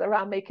resistance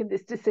around making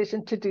this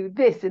decision to do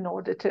this in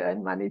order to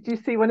earn money? Do you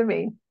see what I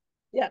mean?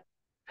 Yeah.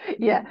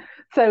 Yeah.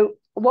 So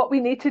what we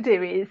need to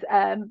do is,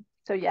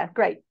 so yeah,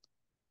 great.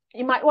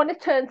 You might want to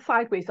turn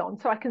sideways on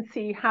so I can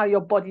see how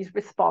your body's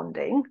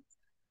responding.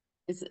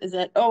 Is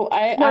that? Oh,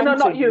 No, I'm not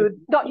turning. you,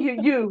 not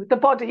you, the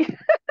body.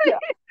 Yeah.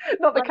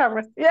 Not the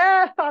camera.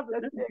 Yeah,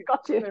 fabulous. Yeah,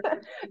 got you.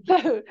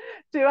 So,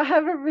 do I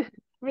have a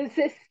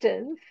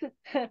resistance?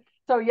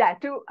 So, yeah,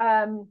 do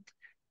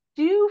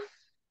you,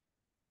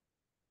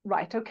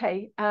 right,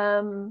 okay.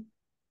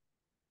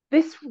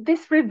 This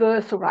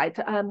reversal, right?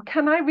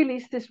 Can I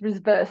release this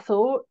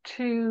reversal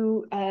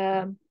to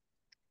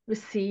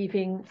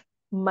receiving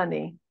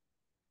money?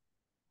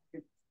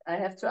 I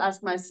have to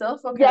ask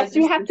myself, or can I Yes,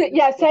 you just have to, listen?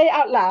 yeah, say it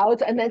out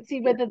loud and then see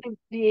Yeah. whether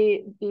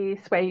the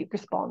sway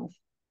responds.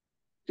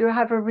 Do I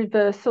have a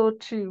reversal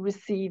to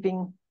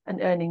receiving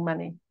and earning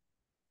money?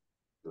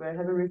 Do I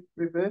have a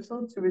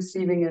reversal to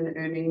receiving and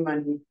earning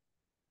money?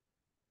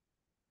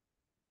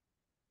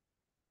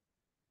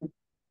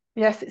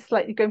 Yes, it's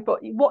slightly going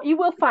forward. What you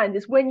will find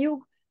is when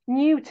you're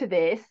new to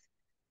this,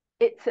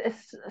 it's a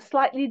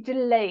slightly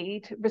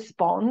delayed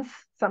response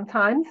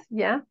sometimes.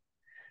 Yeah.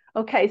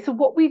 Okay. So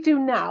what we do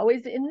now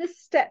is in this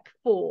step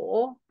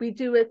 4, we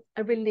do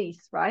a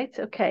release, right?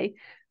 Okay.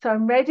 So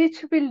I'm ready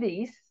to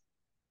release.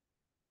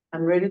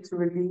 I'm ready to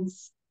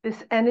release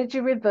this energy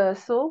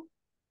reversal.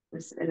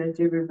 This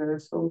energy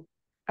reversal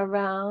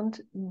Around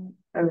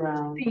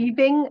around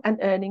receiving and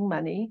earning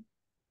money.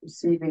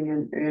 Receiving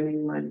and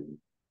earning money.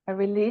 I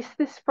release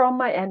this from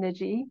my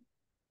energy.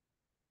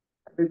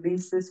 I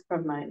release this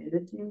from my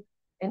energy.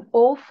 In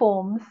all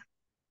forms.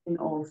 In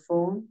all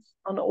forms.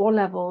 On all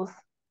levels.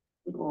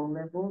 In all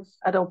levels.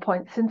 At all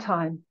points in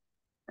time.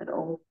 At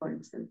all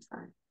points in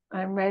time.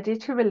 I'm ready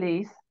to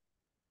release.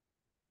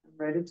 I'm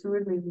ready to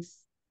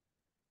release.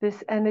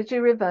 This energy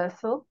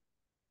reversal.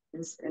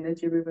 This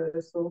energy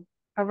reversal.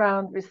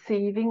 Around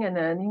receiving and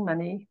earning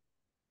money.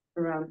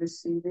 Around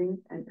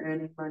receiving and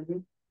earning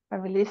money. I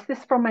release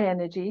this from my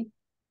energy.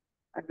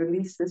 I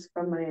release this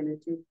from my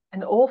energy.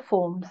 In all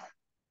forms.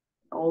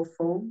 In all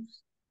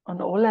forms. On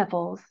all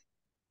levels.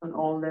 On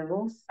all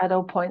levels. At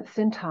all points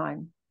in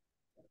time.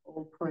 At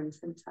all points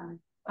in time.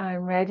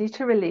 I'm ready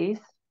to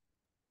release.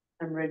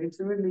 I'm ready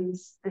to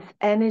release. This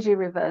energy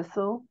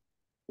reversal.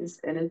 This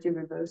energy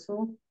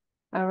reversal.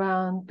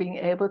 Around being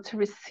able to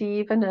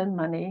receive and earn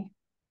money.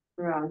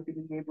 Around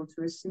being able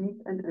to receive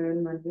and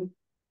earn money.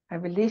 I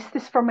release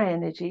this from my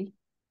energy.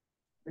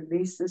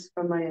 Release this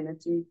from my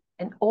energy.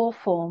 In all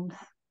forms.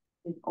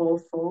 In all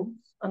forms.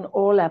 On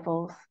all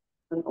levels.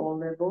 On all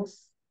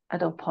levels.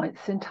 At all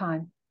points in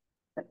time.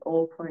 At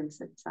all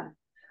points in time.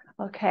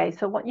 Okay,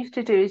 so what you have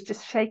to do is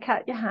just shake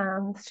out your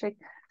hands,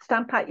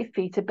 stamp out your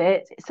feet a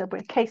bit. So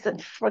in case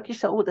and shrug your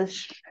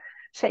shoulders,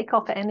 shake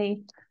off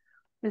any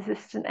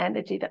resistant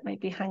energy that may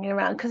be hanging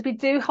around, because we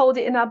do hold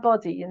it in our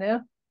body, you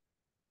know.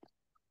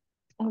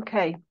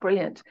 Okay,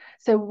 brilliant.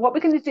 So what we're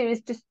going to do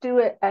is just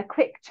do a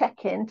quick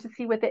check-in to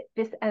see whether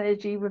this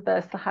energy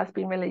reversal has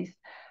been released.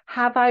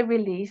 Have I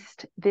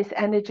released this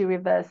energy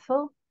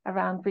reversal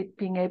around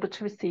being able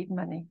to receive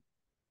money?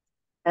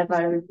 Have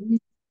I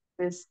released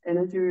this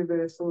energy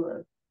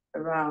reversal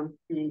around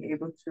being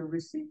able to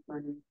receive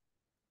money?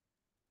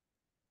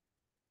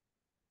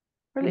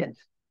 Brilliant.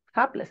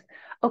 Fabulous.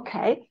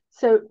 Okay,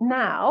 so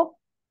now,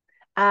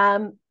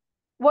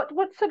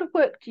 what sort of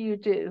work do you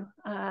do?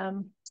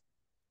 And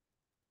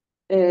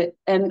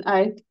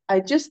I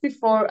just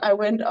before I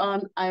went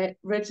on, I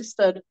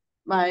registered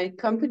my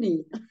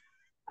company.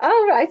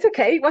 Oh, right.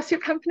 Okay. What's your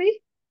company?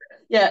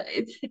 Yeah,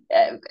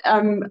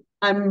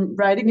 I'm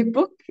writing a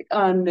book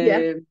on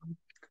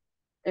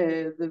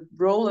the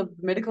role of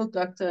medical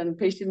doctor and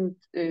patient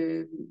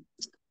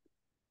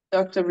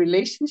doctor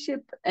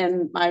relationship,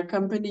 and my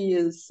company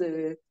is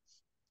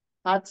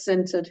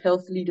heart-centered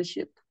health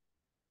leadership.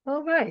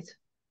 All right.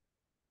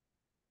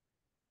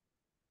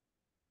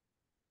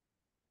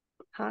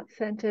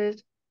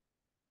 Heart-centered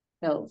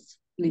Health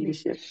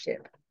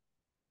leadership.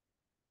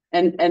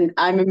 And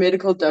I'm a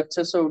medical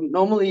doctor, so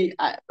normally,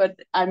 but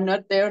I'm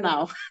not there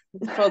now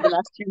for the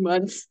last few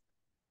months.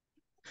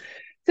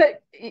 So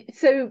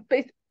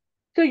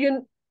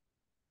you're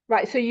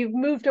right. So you've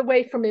moved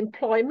away from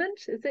employment,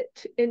 is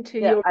it, into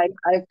your?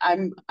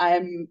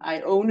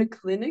 I own a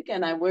clinic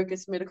and I work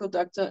as medical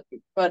doctor,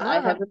 but I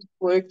haven't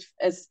worked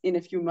as in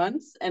a few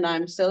months, and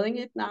I'm selling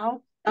it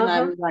now, and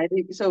I'm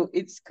writing. So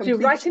it's complete. So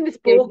you're writing this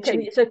book,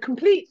 and it's a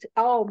complete.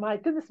 Oh my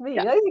goodness me!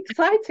 Yeah. That's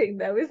exciting,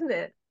 though, isn't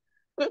it?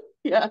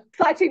 Yeah,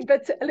 exciting,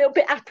 but a little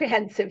bit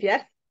apprehensive.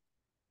 Yes.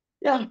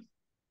 Yeah.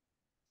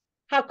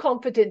 How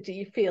confident do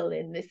you feel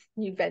in this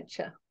new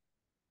venture?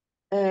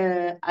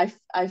 I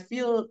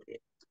feel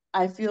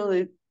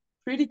it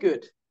pretty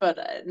good, but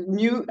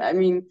new. I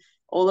mean,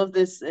 all of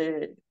this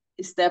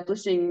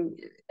establishing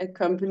a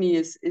company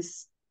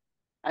is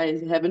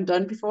I haven't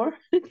done before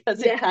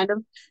because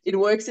it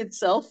works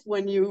itself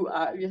when you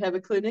have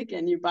a clinic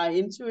and you buy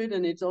into it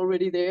and it's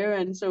already there,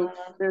 and so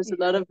there's a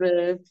lot of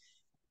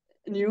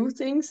new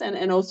things,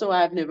 and also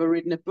I've never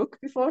written a book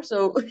before,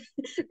 so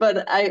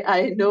but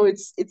I know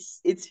it's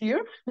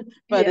here,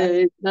 but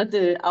it's not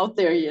out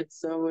there yet,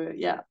 so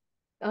yeah.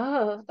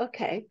 Oh,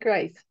 okay,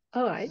 great.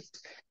 All right.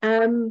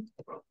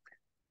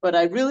 But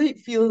I really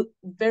feel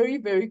very,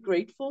 very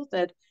grateful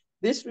that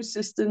this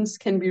resistance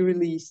can be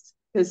released,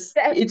 because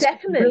it's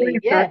definitely really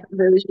not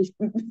very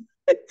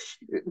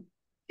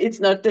it's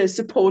not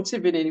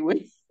supportive in any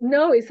way.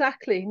 No,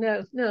 exactly.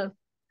 No.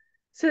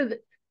 So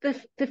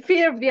the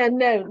fear of the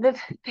unknown, the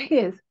thing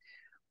is,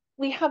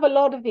 we have a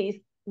lot of these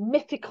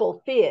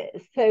mythical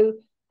fears. So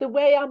the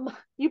way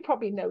you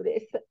probably know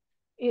this,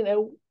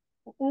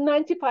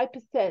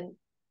 95%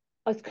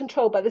 is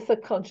controlled by the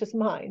subconscious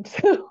mind.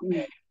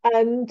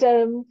 and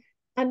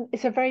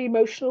it's a very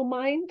emotional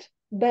mind,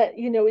 but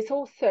it's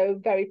also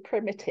very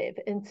primitive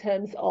in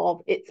terms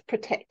of it's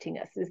protecting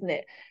us, isn't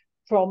it,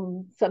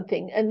 from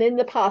something. And in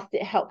the past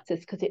it helped us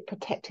because it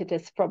protected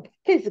us from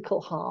physical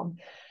harm.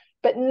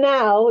 But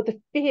now the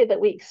fear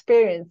that we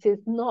experience is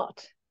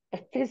not a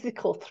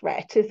physical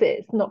threat, is it?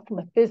 It's not from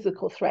a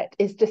physical threat.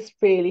 It's just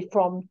really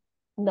from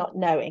not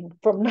knowing,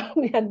 from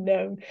knowing the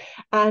unknown.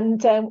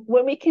 And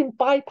when we can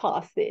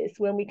bypass this,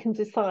 when we can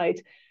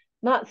decide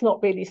that's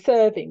not really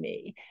serving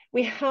me,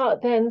 we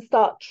then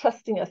start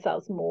trusting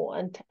ourselves more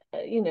and,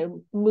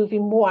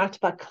 moving more out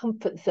of our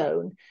comfort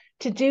zone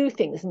to do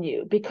things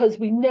new, because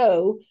we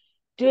know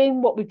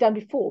doing what we've done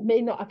before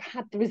may not have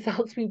had the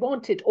results we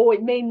wanted, or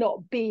it may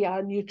not be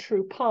our new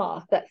true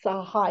path. That's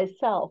our higher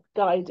self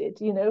guided,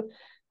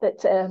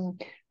 that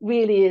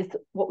really is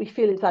what we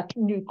feel is our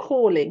new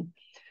calling.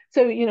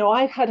 So,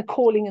 I've had a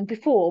calling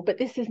before, but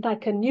this is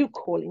like a new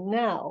calling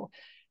now.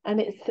 And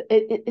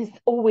it's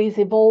always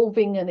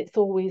evolving, and it's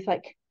always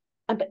like,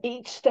 but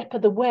each step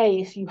of the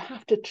way is you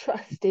have to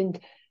trust in,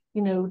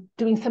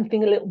 doing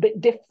something a little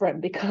bit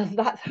different, because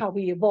that's how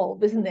we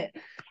evolve, isn't it?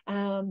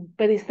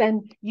 But it's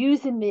then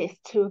using this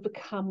to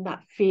overcome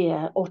that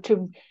fear, or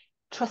to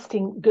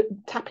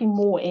tapping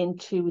more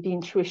into the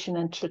intuition,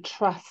 and to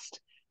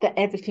trust that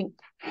everything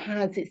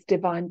has its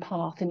divine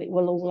path and it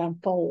will all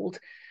unfold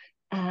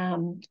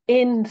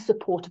in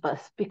support of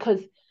us, because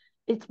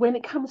it's when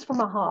it comes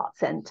from a heart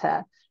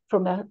center,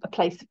 from a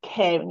place of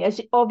caring,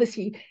 as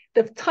obviously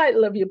the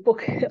title of your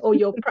book or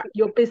your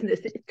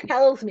business, it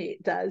tells me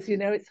it does.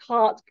 It's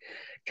heart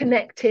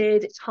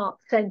connected, it's heart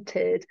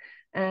centered,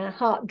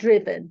 heart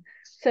driven.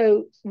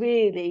 So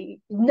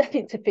really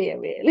nothing to fear,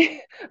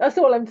 really. That's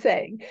all I'm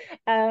saying.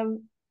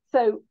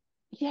 So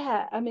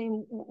yeah, I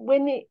mean,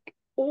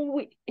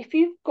 if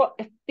you've got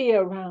a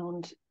fear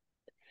around,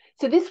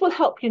 so this will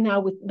help you now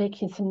with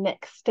making some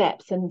next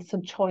steps and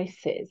some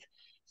choices.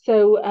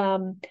 So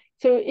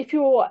if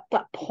you're at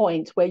that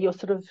point where you're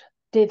sort of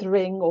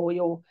dithering, or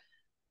you're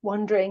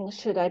wondering,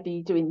 should I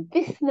be doing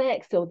this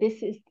next, or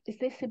is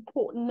this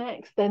important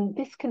next, then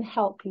this can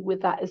help you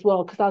with that as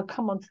well, because I'll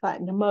come on to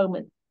that in a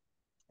moment.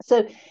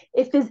 So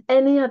if there's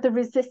any other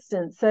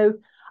resistance, so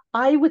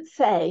I would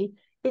say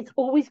it's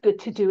always good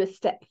to do a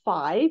step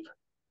 5.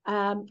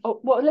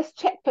 Well, let's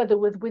check further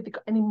with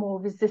any more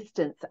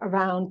resistance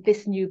around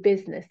this new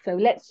business. So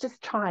let's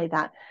just try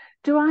that.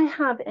 Do I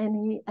have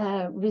any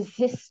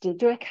resistance?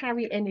 Do I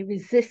carry any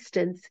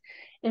resistance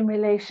in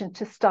relation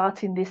to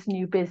starting this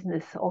new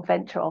business or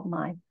venture of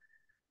mine?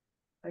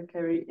 I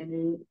carry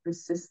any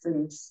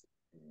resistance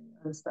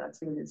on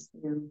starting this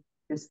new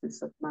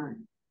business of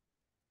mine?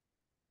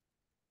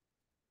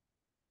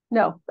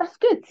 No, that's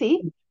good.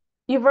 See,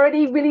 you've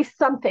already released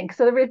something.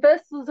 So the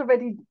reversal's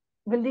already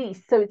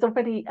released. So it's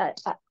already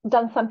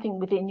done something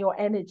within your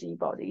energy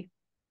body.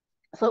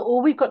 So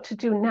all we've got to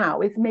do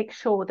now is make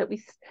sure that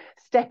we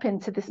step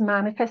into this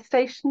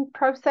manifestation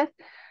process.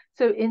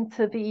 So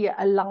into the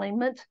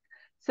alignment.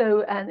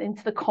 So, and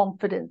into the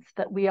confidence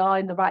that we are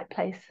in the right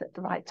place at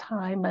the right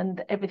time,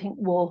 and everything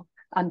will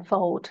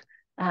unfold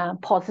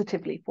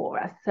positively for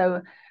us.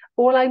 So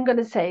all I'm going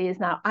to say is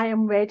now, I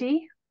am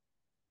ready.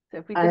 So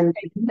if we just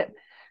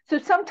so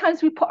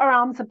sometimes we put our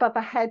arms above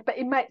our head, but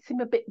it might seem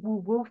a bit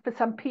woo-woo for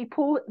some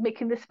people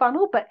making this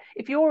funnel. But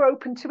if you're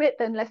open to it,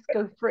 then let's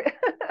go for it.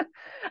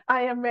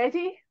 I am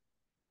ready.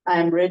 I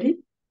am ready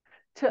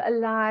to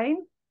align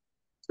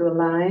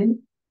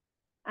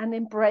and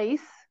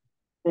embrace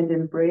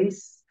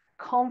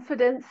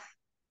confidence,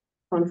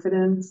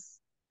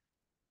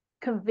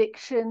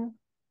 conviction,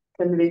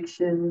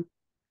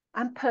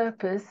 and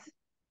purpose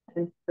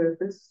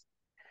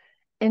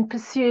in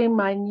pursuing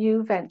my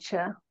new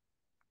venture.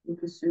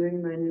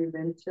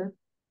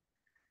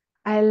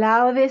 I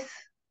allow this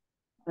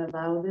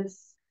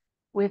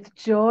with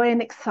joy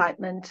and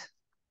excitement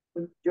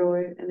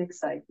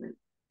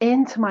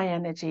into my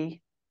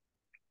energy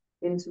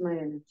in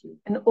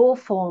all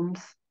forms,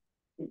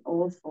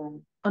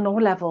 on all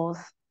levels,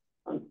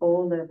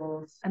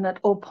 and at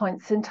all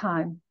points in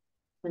time.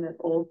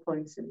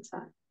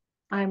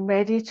 I'm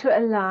ready to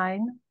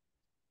align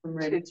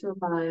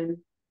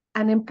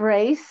and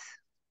embrace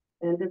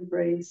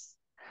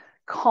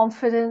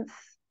confidence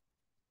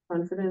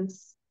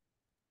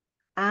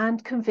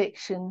and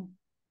conviction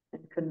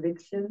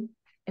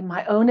in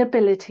my own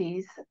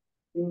abilities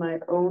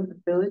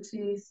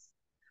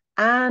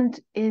and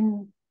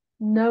in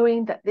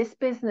knowing that this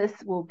business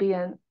will be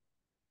an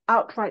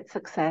outright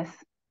success.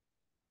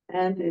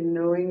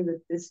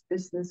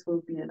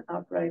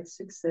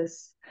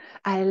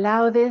 I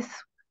allow this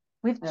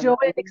with joy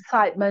and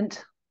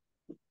excitement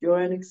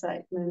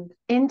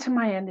into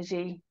my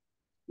energy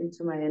in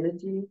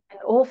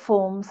all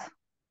forms,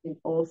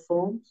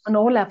 on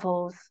all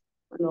levels,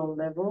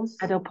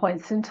 at all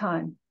points in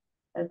time.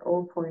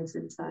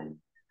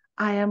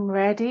 I am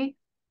ready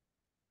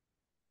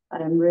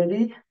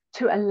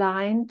to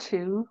align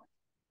to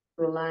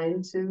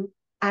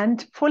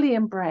and fully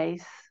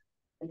embrace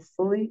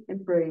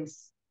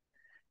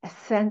a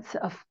sense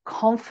of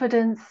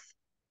confidence,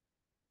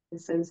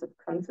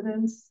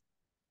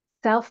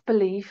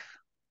 self-belief,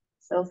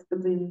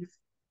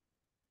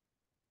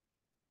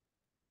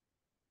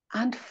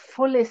 and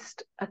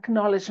fullest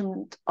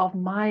acknowledgement of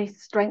my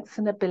strengths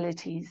and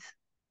abilities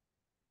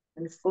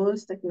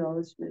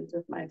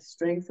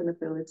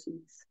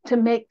to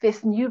make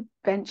this new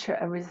venture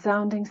a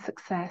resounding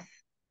success.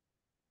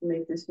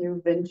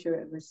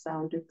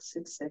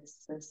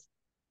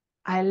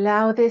 I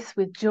allow this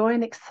with joy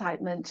and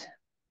excitement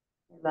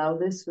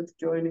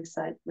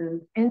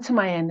into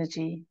my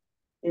energy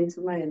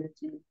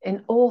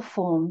in all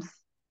forms,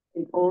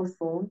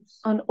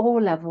 on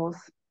all levels,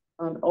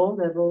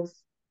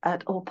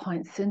 at all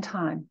points in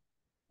time.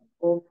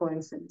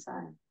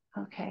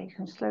 Okay, you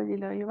can slowly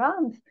lower your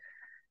arms.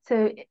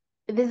 So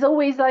there's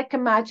always like a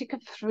magic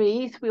of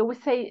 3. So we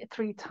always say it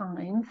 3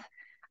 times.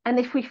 And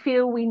if we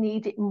feel we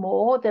need it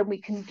more, then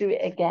we can do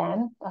it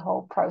again, the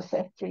whole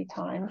process 3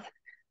 times.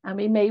 And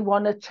we may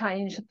want to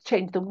change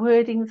the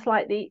wording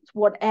slightly,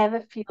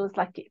 whatever feels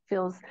like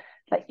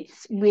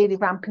it's really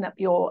ramping up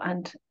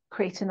and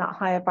creating that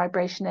higher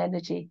vibration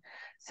energy.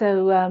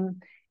 So,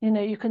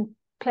 you can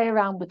play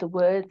around with the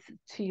words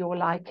to your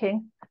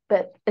liking,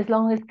 but as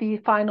long as the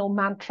final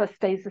mantra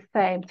stays the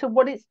same. So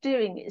what it's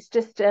doing is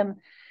just,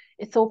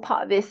 it's all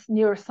part of this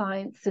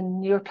neuroscience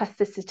and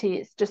neuroplasticity.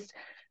 It's just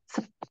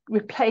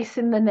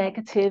replacing the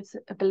negative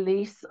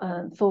beliefs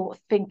and thought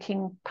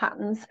thinking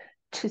patterns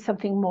to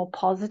something more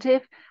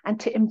positive, and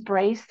to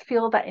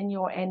feel that in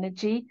your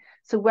energy.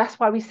 So that's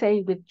why we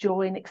say with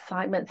joy and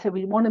excitement. So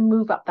we want to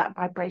move up that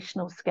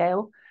vibrational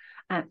scale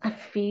and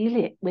feel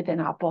it within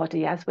our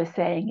body as we're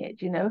saying it.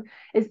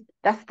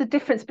 That's the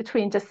difference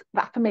between just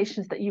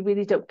affirmations that you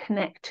really don't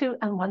connect to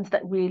and ones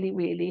that really,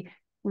 really,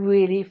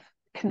 really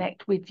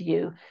connect with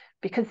you,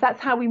 because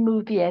that's how we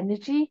move the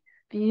energy.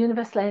 The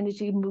universal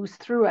energy moves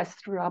through us,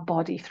 through our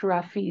body, through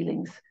our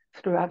feelings,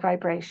 through our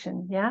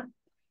vibration. Yeah.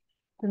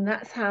 And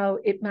that's how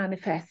it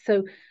manifests.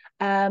 So,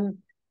 when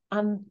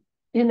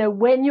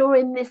you're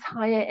in this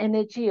higher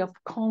energy of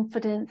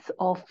confidence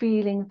or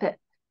feeling that,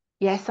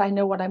 yes, I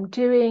know what I'm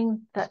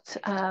doing, that,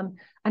 and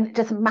it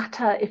doesn't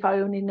matter if I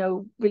only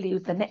know really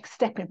the next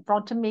step in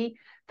front of me,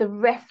 the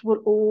rest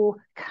will all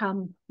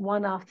come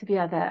one after the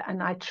other.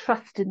 And I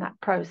trust in that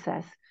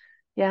process.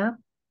 Yeah.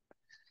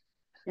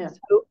 Yeah.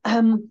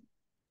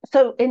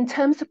 So in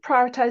terms of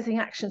prioritizing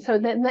action, so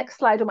the next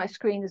slide on my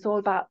screen is all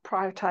about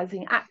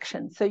prioritizing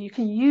action. So you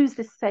can use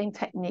this same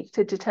technique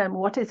to determine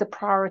what is a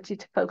priority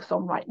to focus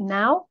on right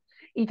now,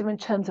 either in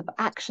terms of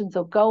actions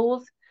or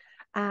goals,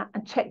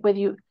 and check whether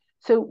you.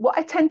 So what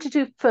I tend to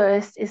do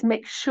first is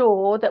make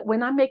sure that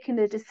when I'm making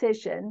a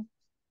decision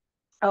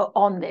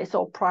on this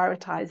or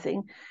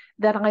prioritizing,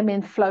 that I'm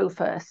in flow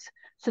first.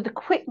 So the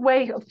quick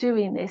way of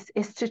doing this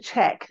is to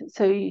check.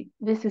 So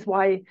this is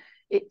why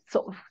it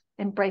sort of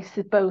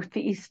embraces both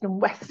the East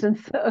and Western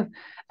sort of,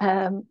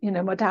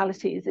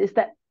 modalities, is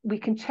that we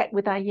can check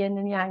with our yin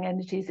and yang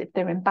energies if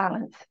they're in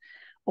balance,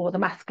 or the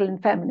masculine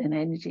feminine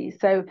energies.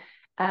 So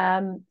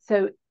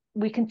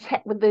we can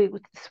check with the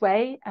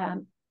sway,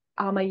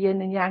 are my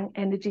yin and yang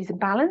energies in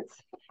balance?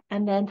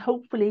 And then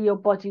hopefully your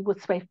body will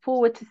sway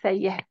forward to say,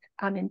 yes,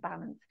 I'm in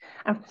balance.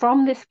 And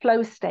from this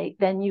flow state,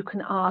 then you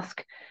can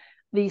ask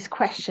these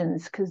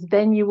questions, because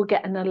then you will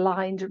get an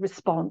aligned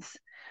response.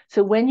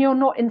 So when you're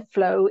not in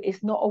flow,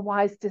 it's not a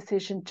wise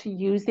decision to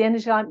use the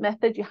energy alignment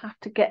method. You have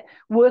to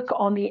work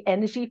on the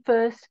energy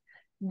first.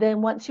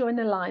 Then once you're in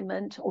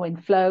alignment or in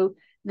flow,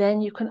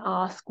 then you can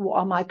ask, what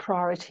are my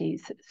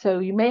priorities? So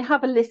you may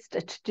have a list,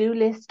 a to-do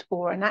list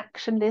or an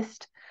action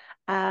list,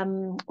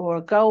 or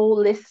a goal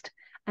list.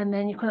 And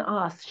then you can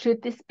ask,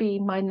 should this be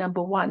my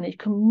number one? And you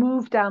can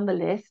move down the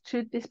list.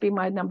 Should this be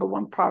my number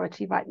one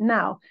priority right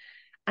now?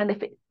 And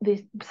if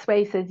the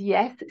sway says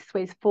yes, it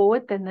sways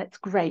forward, then that's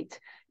great.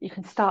 You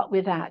can start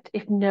with that.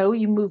 If no,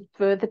 you move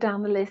further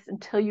down the list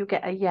until you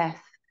get a yes.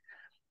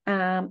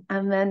 And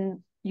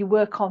then you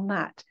work on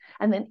that.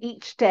 And then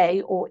each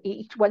day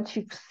once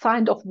you've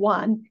signed off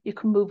one, you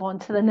can move on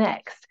to the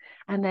next.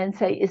 And then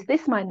say, is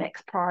this my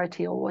next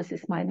priority, or is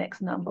this my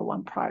next number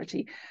one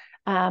priority?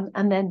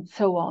 And then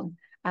so on.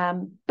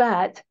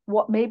 But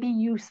what may be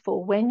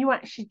useful when you're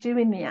actually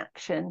doing the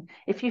action,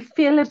 if you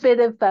feel a bit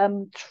of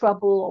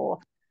trouble or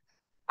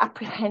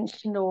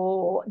apprehension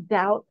or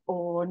doubt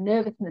or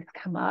nervousness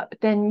come up,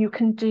 then you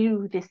can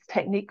do this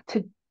technique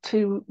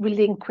to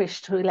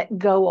relinquish, to let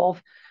go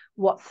of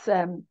what's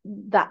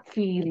that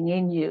feeling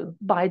in you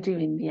by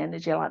doing the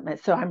energy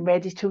alignment. So I'm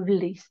ready to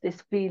release this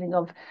feeling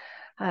of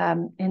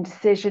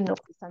indecision, or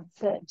this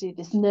uncertainty,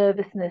 this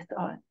nervousness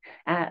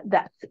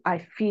that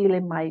I feel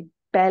in my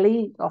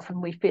belly.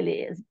 Often we feel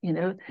it is,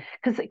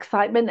 because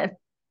excitement and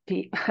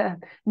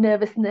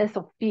nervousness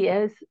or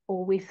fears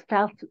always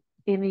felt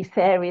in this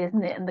area,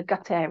 isn't it, in the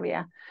gut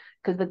area,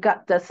 because the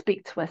gut does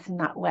speak to us in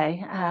that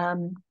way.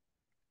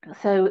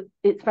 So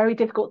it's very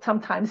difficult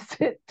sometimes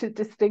to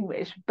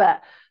distinguish,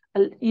 but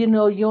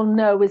you'll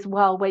know as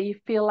well where you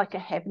feel like a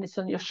heaviness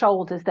on your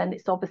shoulders, then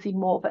it's obviously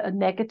more of a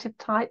negative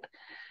type.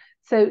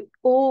 So,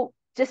 or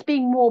just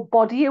being more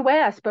body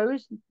aware, I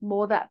suppose,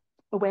 more that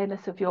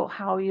awareness of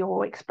how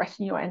you're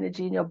expressing your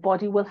energy in your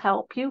body will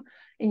help you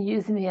in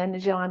using the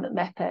energy alignment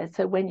method.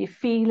 So when you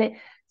feel it,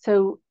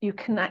 so you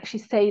can actually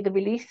say the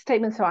release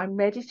statement. So I'm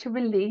ready to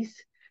release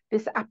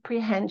this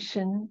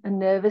apprehension and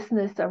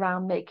nervousness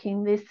around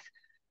making this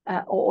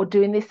or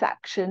doing this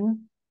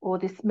action, or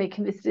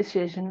making this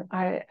decision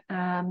that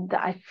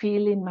I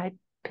feel in my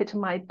pit of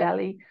my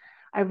belly.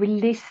 I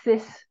release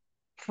this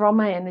from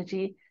my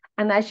energy.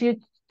 And as you're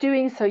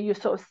doing so, you're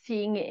sort of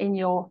seeing it in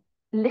your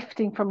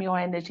lifting from your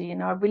energy.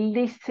 I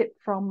release it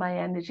from my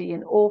energy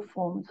in all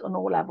forms, on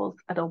all levels,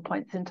 at all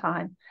points in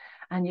time.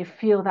 And you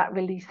feel that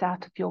release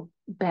out of your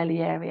belly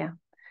area.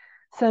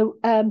 So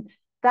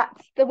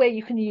that's the way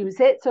you can use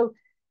it. So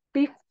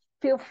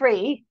feel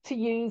free to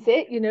use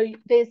it.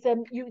 There's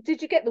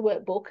did you get the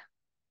workbook?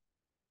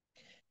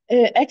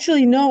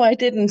 Actually, no, I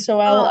didn't. So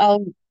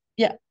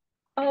yeah.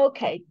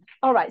 Okay.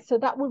 All right. So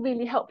that will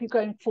really help you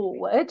going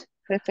forward.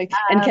 Perfect.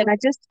 And can I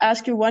just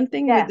ask you one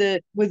thing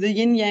with the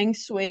yin yang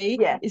sway?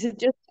 Yeah. Is it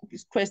just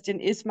this question?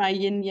 Is my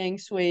yin yang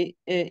sway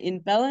in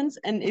balance?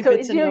 And if so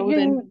it's a no,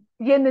 then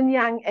yin and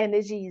yang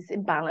energies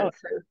in balance.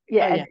 Oh, so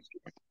yeah.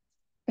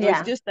 So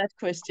it's just that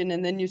question,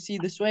 and then you see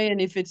the sway, and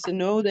if it's a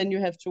no, then you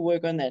have to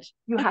work on that.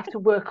 You have to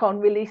work on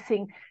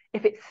releasing,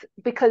 if it's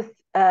because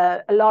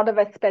a lot of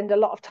us spend a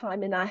lot of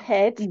time in our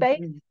head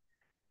space.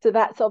 So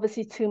that's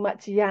obviously too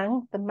much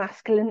yang, the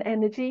masculine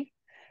energy.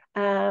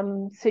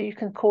 So you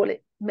can call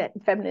it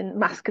feminine,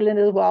 masculine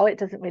as well. It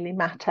doesn't really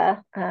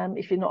matter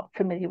if you're not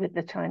familiar with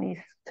the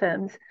Chinese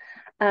terms.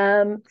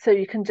 So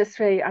you can just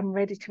say, I'm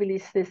ready to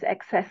release this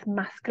excess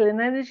masculine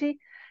energy.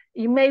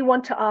 You may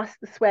want to ask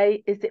the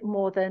sway, is it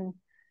more than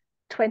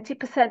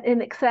 20%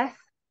 in excess?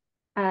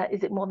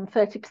 Is it more than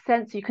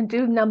 30%? So you can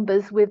do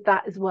numbers with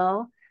that as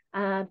well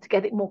to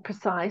get it more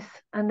precise.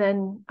 And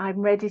then I'm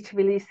ready to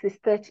release this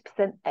 30%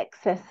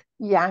 excess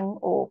yang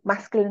or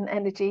masculine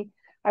energy.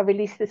 I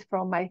release this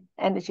from my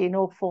energy in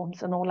all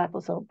forms and all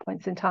levels, all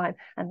points in time,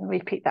 and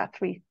repeat that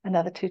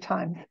another 2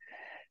 times.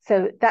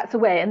 So that's a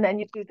way. And then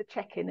you do the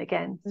check-in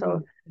again.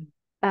 So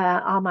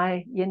are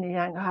my yin and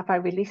yang, have I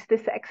released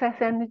this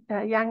excess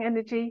yang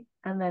energy?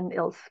 And then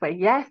it'll sway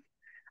yes.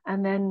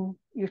 And then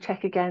you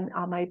check again,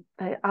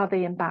 are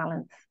they in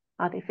balance?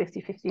 Are they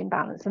 50-50 in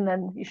balance? And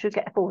then you should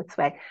get a forward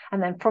sway.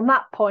 And then from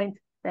that point,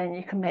 then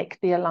you can make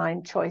the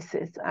aligned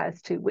choices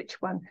as to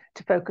which one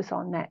to focus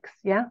on next.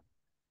 Yeah.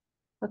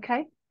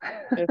 Okay.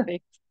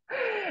 Perfect.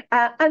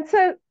 And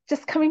so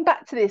just coming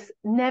back to this,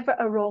 never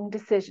a wrong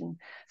decision.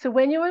 So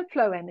when you're in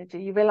flow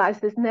energy, you realize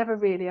there's never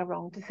really a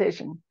wrong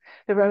decision.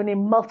 There are only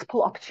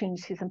multiple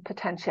opportunities and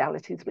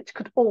potentialities which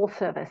could all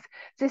serve us.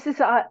 This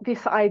is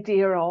this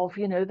idea of,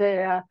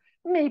 there are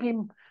maybe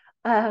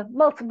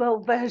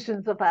multiple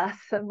versions of us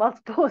and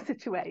multiple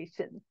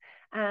situations.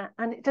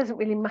 And it doesn't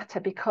really matter,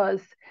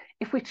 because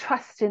if we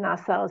trust in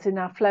ourselves, in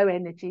our flow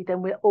energy,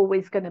 then we're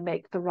always going to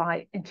make the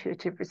right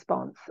intuitive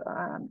response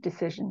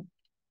decision.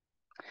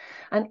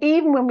 And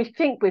even when we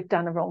think we've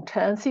done a wrong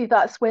turn, see,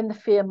 that's when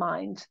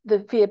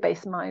the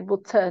fear-based mind will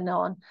turn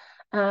on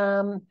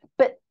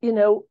But,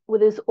 well,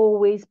 there's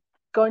always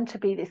going to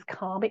be this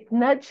karmic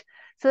nudge.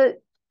 So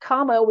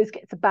karma always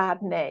gets a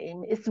bad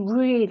name. It's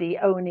really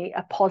only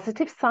a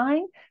positive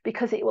sign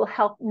because it will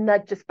help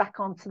nudge us back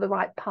onto the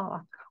right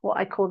path, what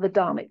I call the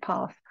dharmic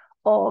path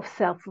of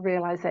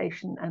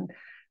self-realization and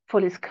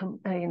fullest,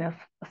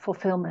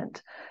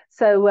 fulfillment.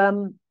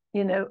 So,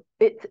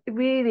 it's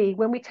really,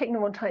 when we take no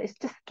one time, it's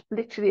just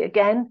literally,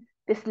 again,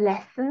 this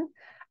lesson.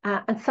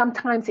 And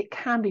sometimes it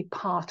can be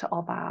part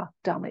of our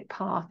dharmic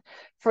path.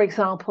 For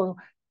example,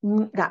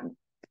 that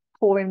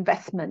poor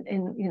investment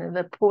in,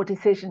 the poor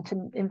decision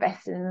to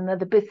invest in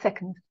another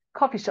second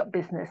coffee shop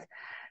business.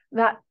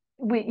 That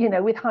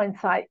with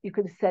hindsight, you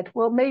could have said,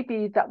 well,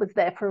 maybe that was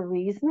there for a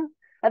reason.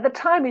 At the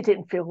time, it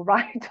didn't feel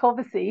right,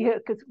 obviously,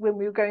 because when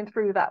we were going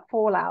through that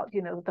fallout,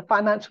 the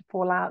financial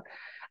fallout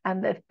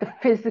and the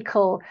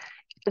physical,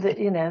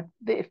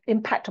 the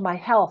impact on my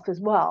health as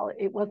well,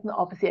 it wasn't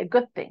obviously a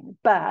good thing.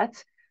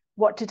 But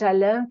what did I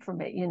learn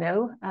from it,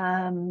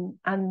 and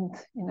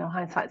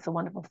hindsight's a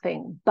wonderful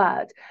thing.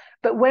 But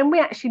when we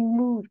actually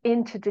move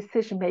into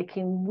decision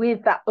making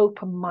with that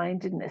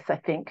open-mindedness, I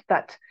think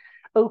that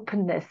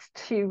openness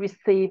to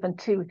receive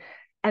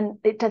and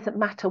it doesn't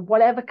matter,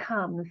 whatever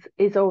comes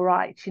is all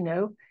right.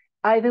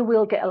 Either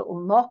we'll get a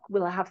little knock,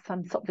 we'll have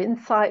some sort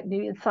of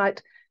new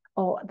insight,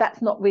 or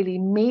that's not really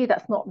me,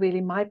 that's not really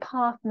my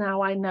path.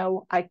 Now I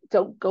know I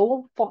don't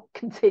go for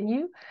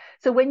continue.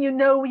 So when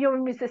you're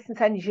in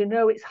resistance energy,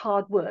 it's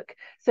hard work.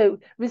 So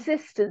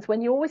resistance,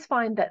 when you always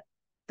find that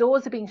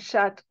doors are being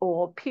shut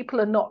or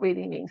people are not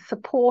really being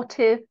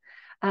supportive,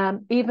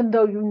 even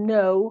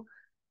though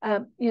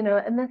and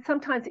then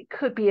sometimes it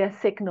could be a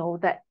signal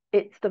that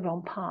it's the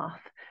wrong path.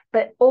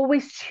 But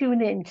always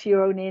tune into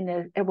your own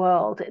inner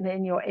world and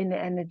in your inner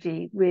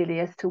energy, really,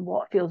 as to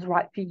what feels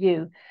right for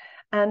you.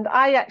 And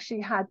I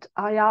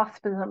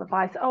asked for some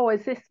advice. Oh,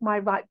 is this my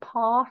right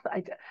path?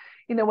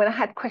 When I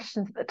had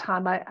questions at the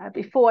time,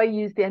 before I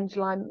used the energy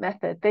alignment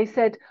method, they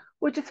said,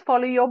 well, just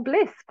follow your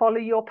bliss, follow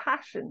your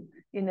passion.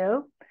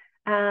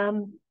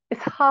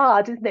 It's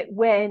hard, isn't it,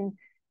 when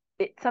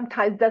it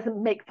sometimes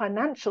doesn't make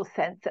financial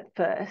sense at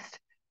first,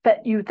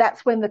 but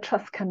that's when the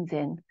trust comes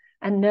in.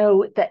 And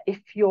know that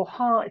if your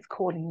heart is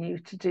calling you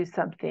to do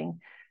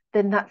something,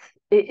 then that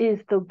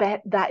is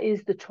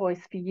the choice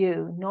for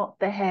you, not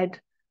the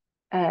head.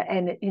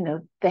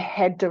 The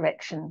head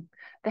direction.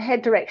 The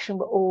head direction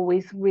will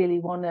always really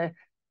want to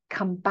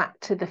come back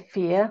to the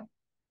fear.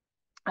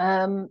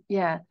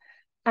 Yeah.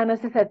 And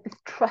as I said, this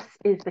trust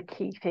is the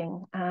key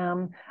thing.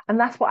 And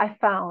that's what I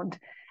found.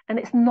 And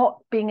it's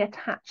not being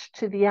attached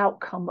to the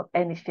outcome of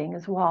anything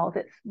as well.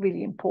 That's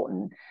really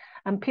important.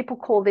 And people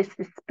call this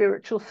the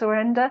spiritual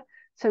surrender.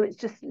 So it's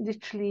just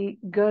literally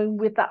going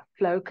with that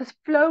flow, because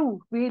flow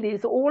really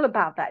is all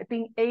about that,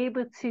 being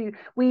able to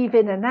weave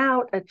in and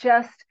out,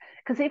 adjust.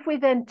 Because if we're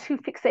then too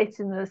fixated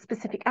in a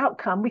specific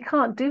outcome, we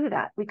can't do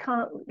that. We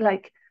can't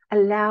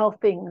allow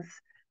things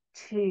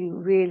to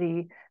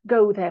really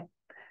go their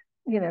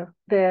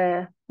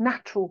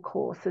natural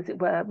course, as it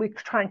were. We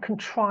try and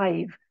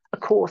contrive a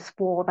course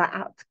for that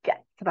to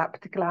get to that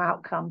particular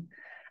outcome.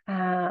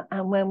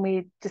 And when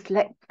we just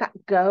let that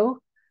go,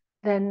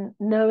 then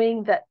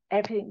knowing that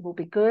everything will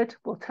be good,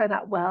 will turn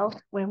out well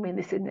when we're in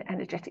this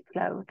energetic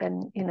flow,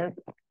 then,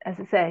 as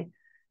I say,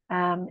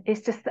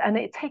 it's just, and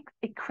it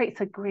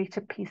creates a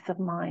greater peace of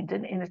mind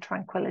and inner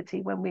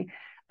tranquility when we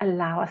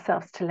allow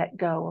ourselves to let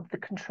go of the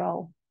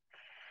control.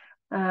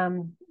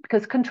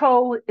 Because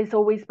control is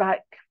always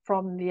back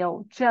from the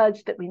old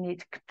judge, that we need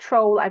to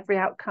control every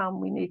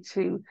outcome. We need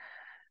to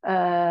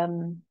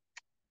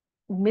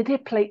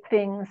manipulate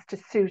things to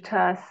suit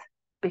us,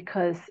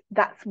 because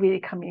that's really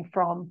coming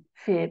from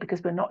fear,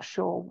 because we're not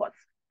sure what's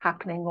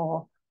happening,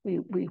 or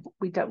we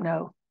don't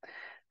know.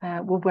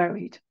 We're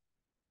worried.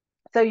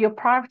 So your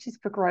priorities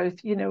for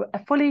growth,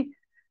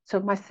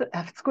 my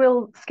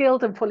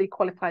skilled and fully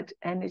qualified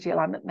energy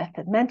alignment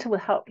method mentor will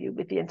help you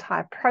with the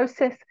entire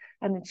process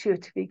and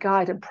intuitively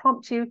guide and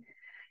prompt you.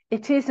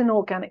 It is an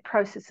organic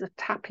process of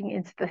tapping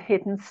into the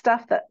hidden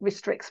stuff that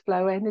restricts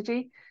flow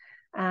energy.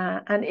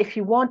 And if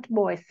you want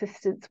more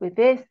assistance with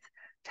this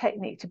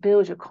technique to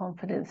build your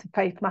confidence and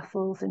faith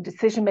muscles in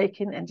decision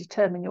making and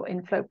determine your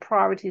inflow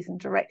priorities and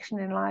direction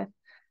in life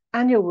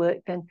and your work,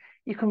 then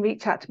you can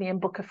reach out to me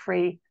and book a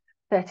free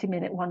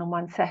 30-minute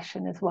one-on-one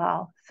session as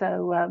well.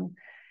 So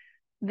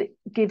that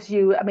gives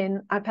you,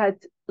 I've had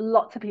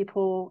lots of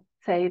people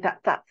say that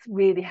that's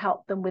really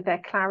helped them with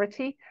their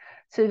clarity.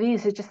 So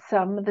these are just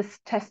some of the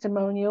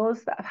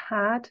testimonials that I've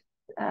had.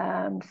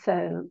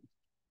 So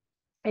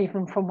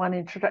even from one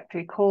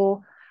introductory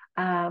call,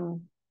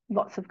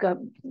 lots of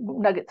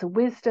nuggets of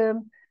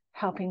wisdom,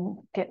 helping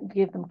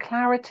give them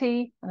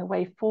clarity and a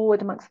way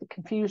forward amongst the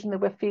confusion they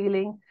were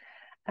feeling.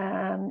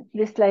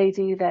 This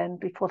lady then,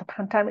 before the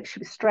pandemic, she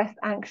was stressed,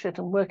 anxious,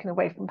 and working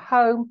away from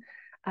home.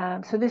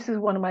 So this is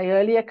one of my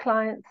earlier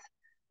clients.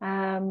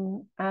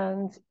 And,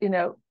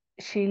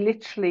 she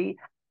literally,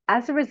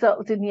 as a result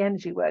of doing the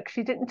energy work,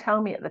 she didn't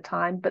tell me at the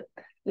time, but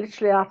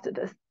literally after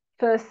the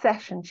first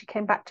session, she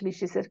came back to me,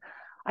 she said,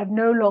 I've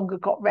no longer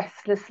got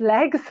restless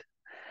legs.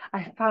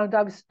 I found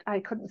I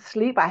couldn't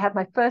sleep. I had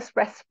my first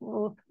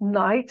restful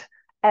night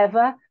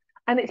ever.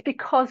 And it's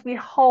because we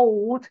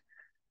hold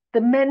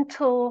the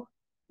mental,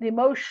 the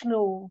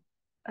emotional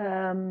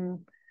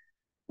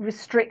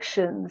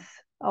restrictions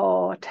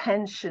or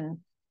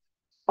tension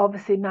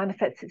obviously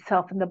manifests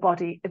itself in the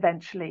body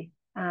eventually.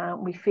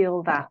 We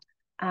feel that.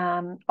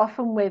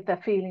 Often with the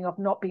feeling of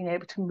not being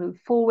able to move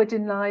forward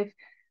in life,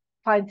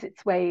 finds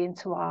its way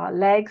into our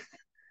legs,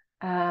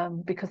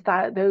 because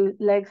those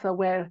legs are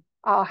where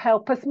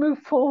help us move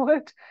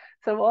forward.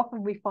 So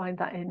often we find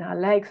that in our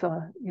legs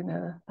or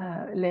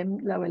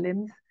lower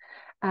limbs.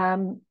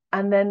 And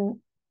then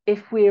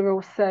if we're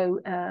also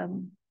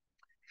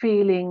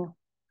feeling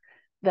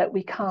that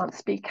we can't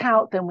speak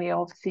out, then we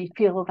obviously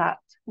feel that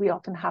we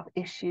often have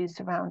issues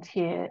around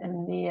here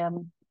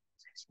in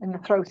the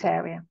throat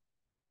area,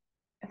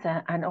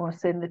 and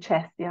also in the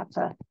chest, the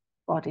upper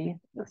body,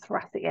 the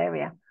thoracic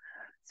area.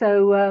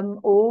 So,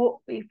 or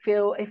we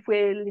feel if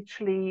we're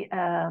literally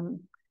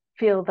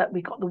feel that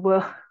we got the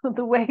world,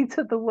 the weight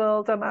of the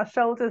world on our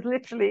shoulders,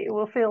 literally, it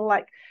will feel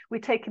like we're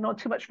taking on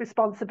too much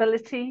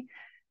responsibility.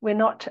 We're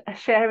not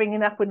sharing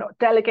enough. We're not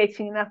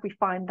delegating enough. We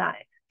find that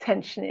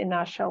tension in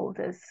our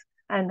shoulders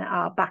and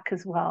our back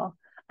as well.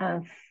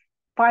 And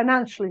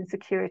financial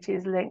insecurity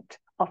is linked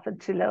often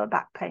to lower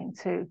back pain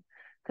too,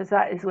 because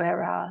that is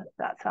where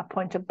that's our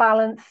point of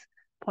balance,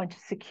 point of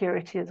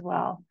security as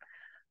well.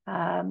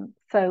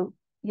 So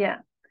yeah,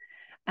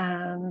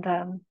 and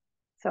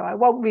so I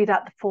won't read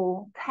out the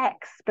full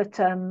text, but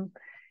you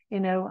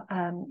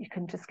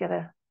can just get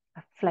a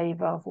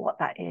flavor of what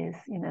that is,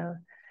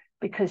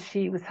 because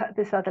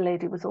this other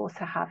lady was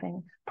also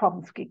having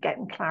problems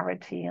getting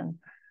clarity and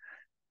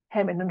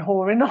hemming and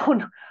hawing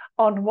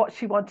on what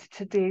she wanted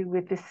to do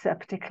with this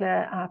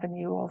particular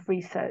avenue of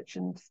research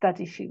and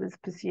study she was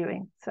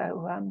pursuing.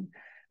 So and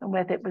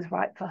whether it was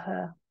right for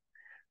her.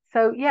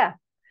 So yeah.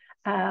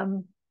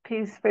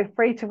 Please feel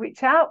free to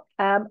reach out.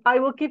 I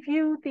will give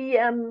you the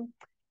I'm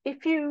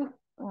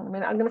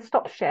going to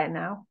stop share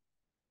now.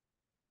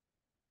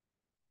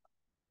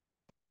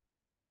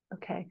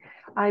 Okay,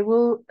 I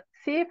will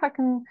see if I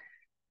can.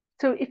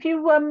 So if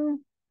you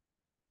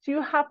do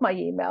you have my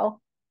email?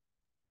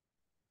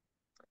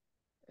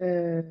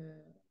 I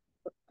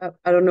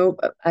don't know.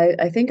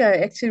 I think I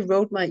actually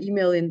wrote my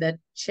email in that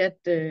chat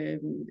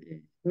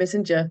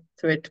messenger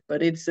thread,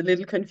 but it's a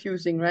little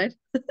confusing, right?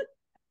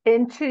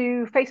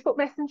 Into Facebook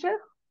Messenger?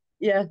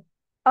 Yeah.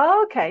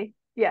 Oh, okay.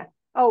 Yeah.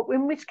 Oh,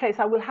 in which case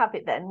I will have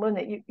it then, won't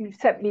it? You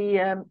sent me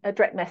a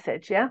direct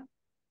message, yeah?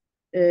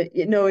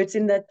 No, it's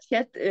in that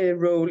chat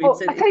role. Oh,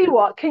 I tell you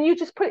what, can you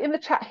just put it in the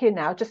chat here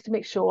now, just to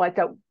make sure I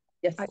don't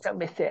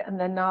miss it, and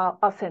then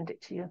I'll send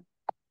it to you.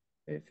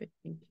 Perfect,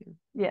 thank you.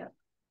 Yeah.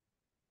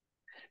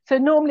 So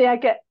normally I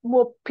get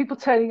more people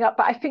turning up,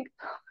 but I think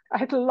I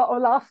had a lot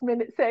of last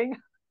minute saying,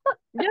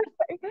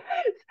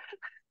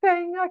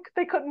 saying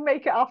they couldn't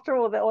make it after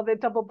all, or they're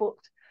double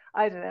booked.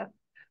 I don't know.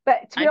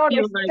 But to be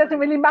honest, it doesn't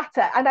really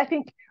matter. And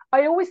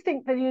I always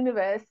think the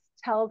universe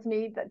tells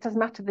me that it doesn't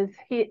matter.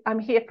 I'm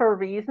here for a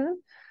reason.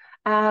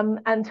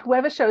 And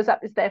whoever shows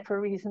up is there for a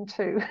reason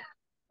too.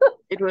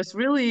 It was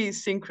really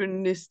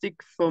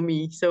synchronistic for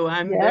me. So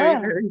I'm very,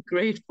 very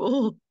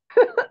grateful.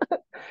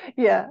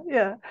 Yeah.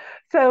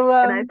 So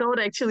and I thought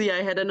actually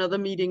I had another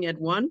meeting at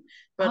 1,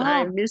 but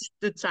I missed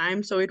the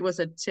time, so it was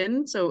at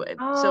 10. So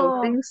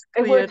things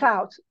cleared. It worked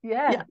out.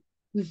 Yeah.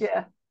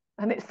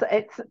 And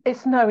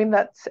it's knowing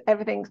that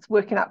everything's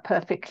working out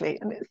perfectly,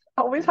 and it's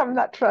always having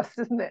that trust,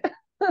 isn't it?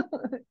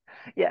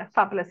 Yeah,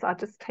 fabulous. I'll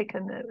just take a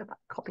note of that,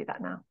 copy that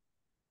now.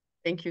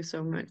 Thank you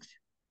so much.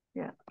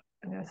 Yeah,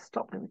 I'm going to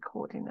stop the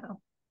recording now.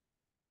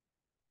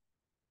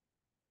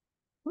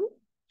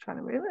 Trying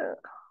to move it.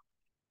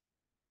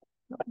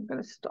 I'm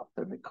going to stop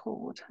the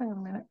record. Hang on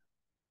a minute.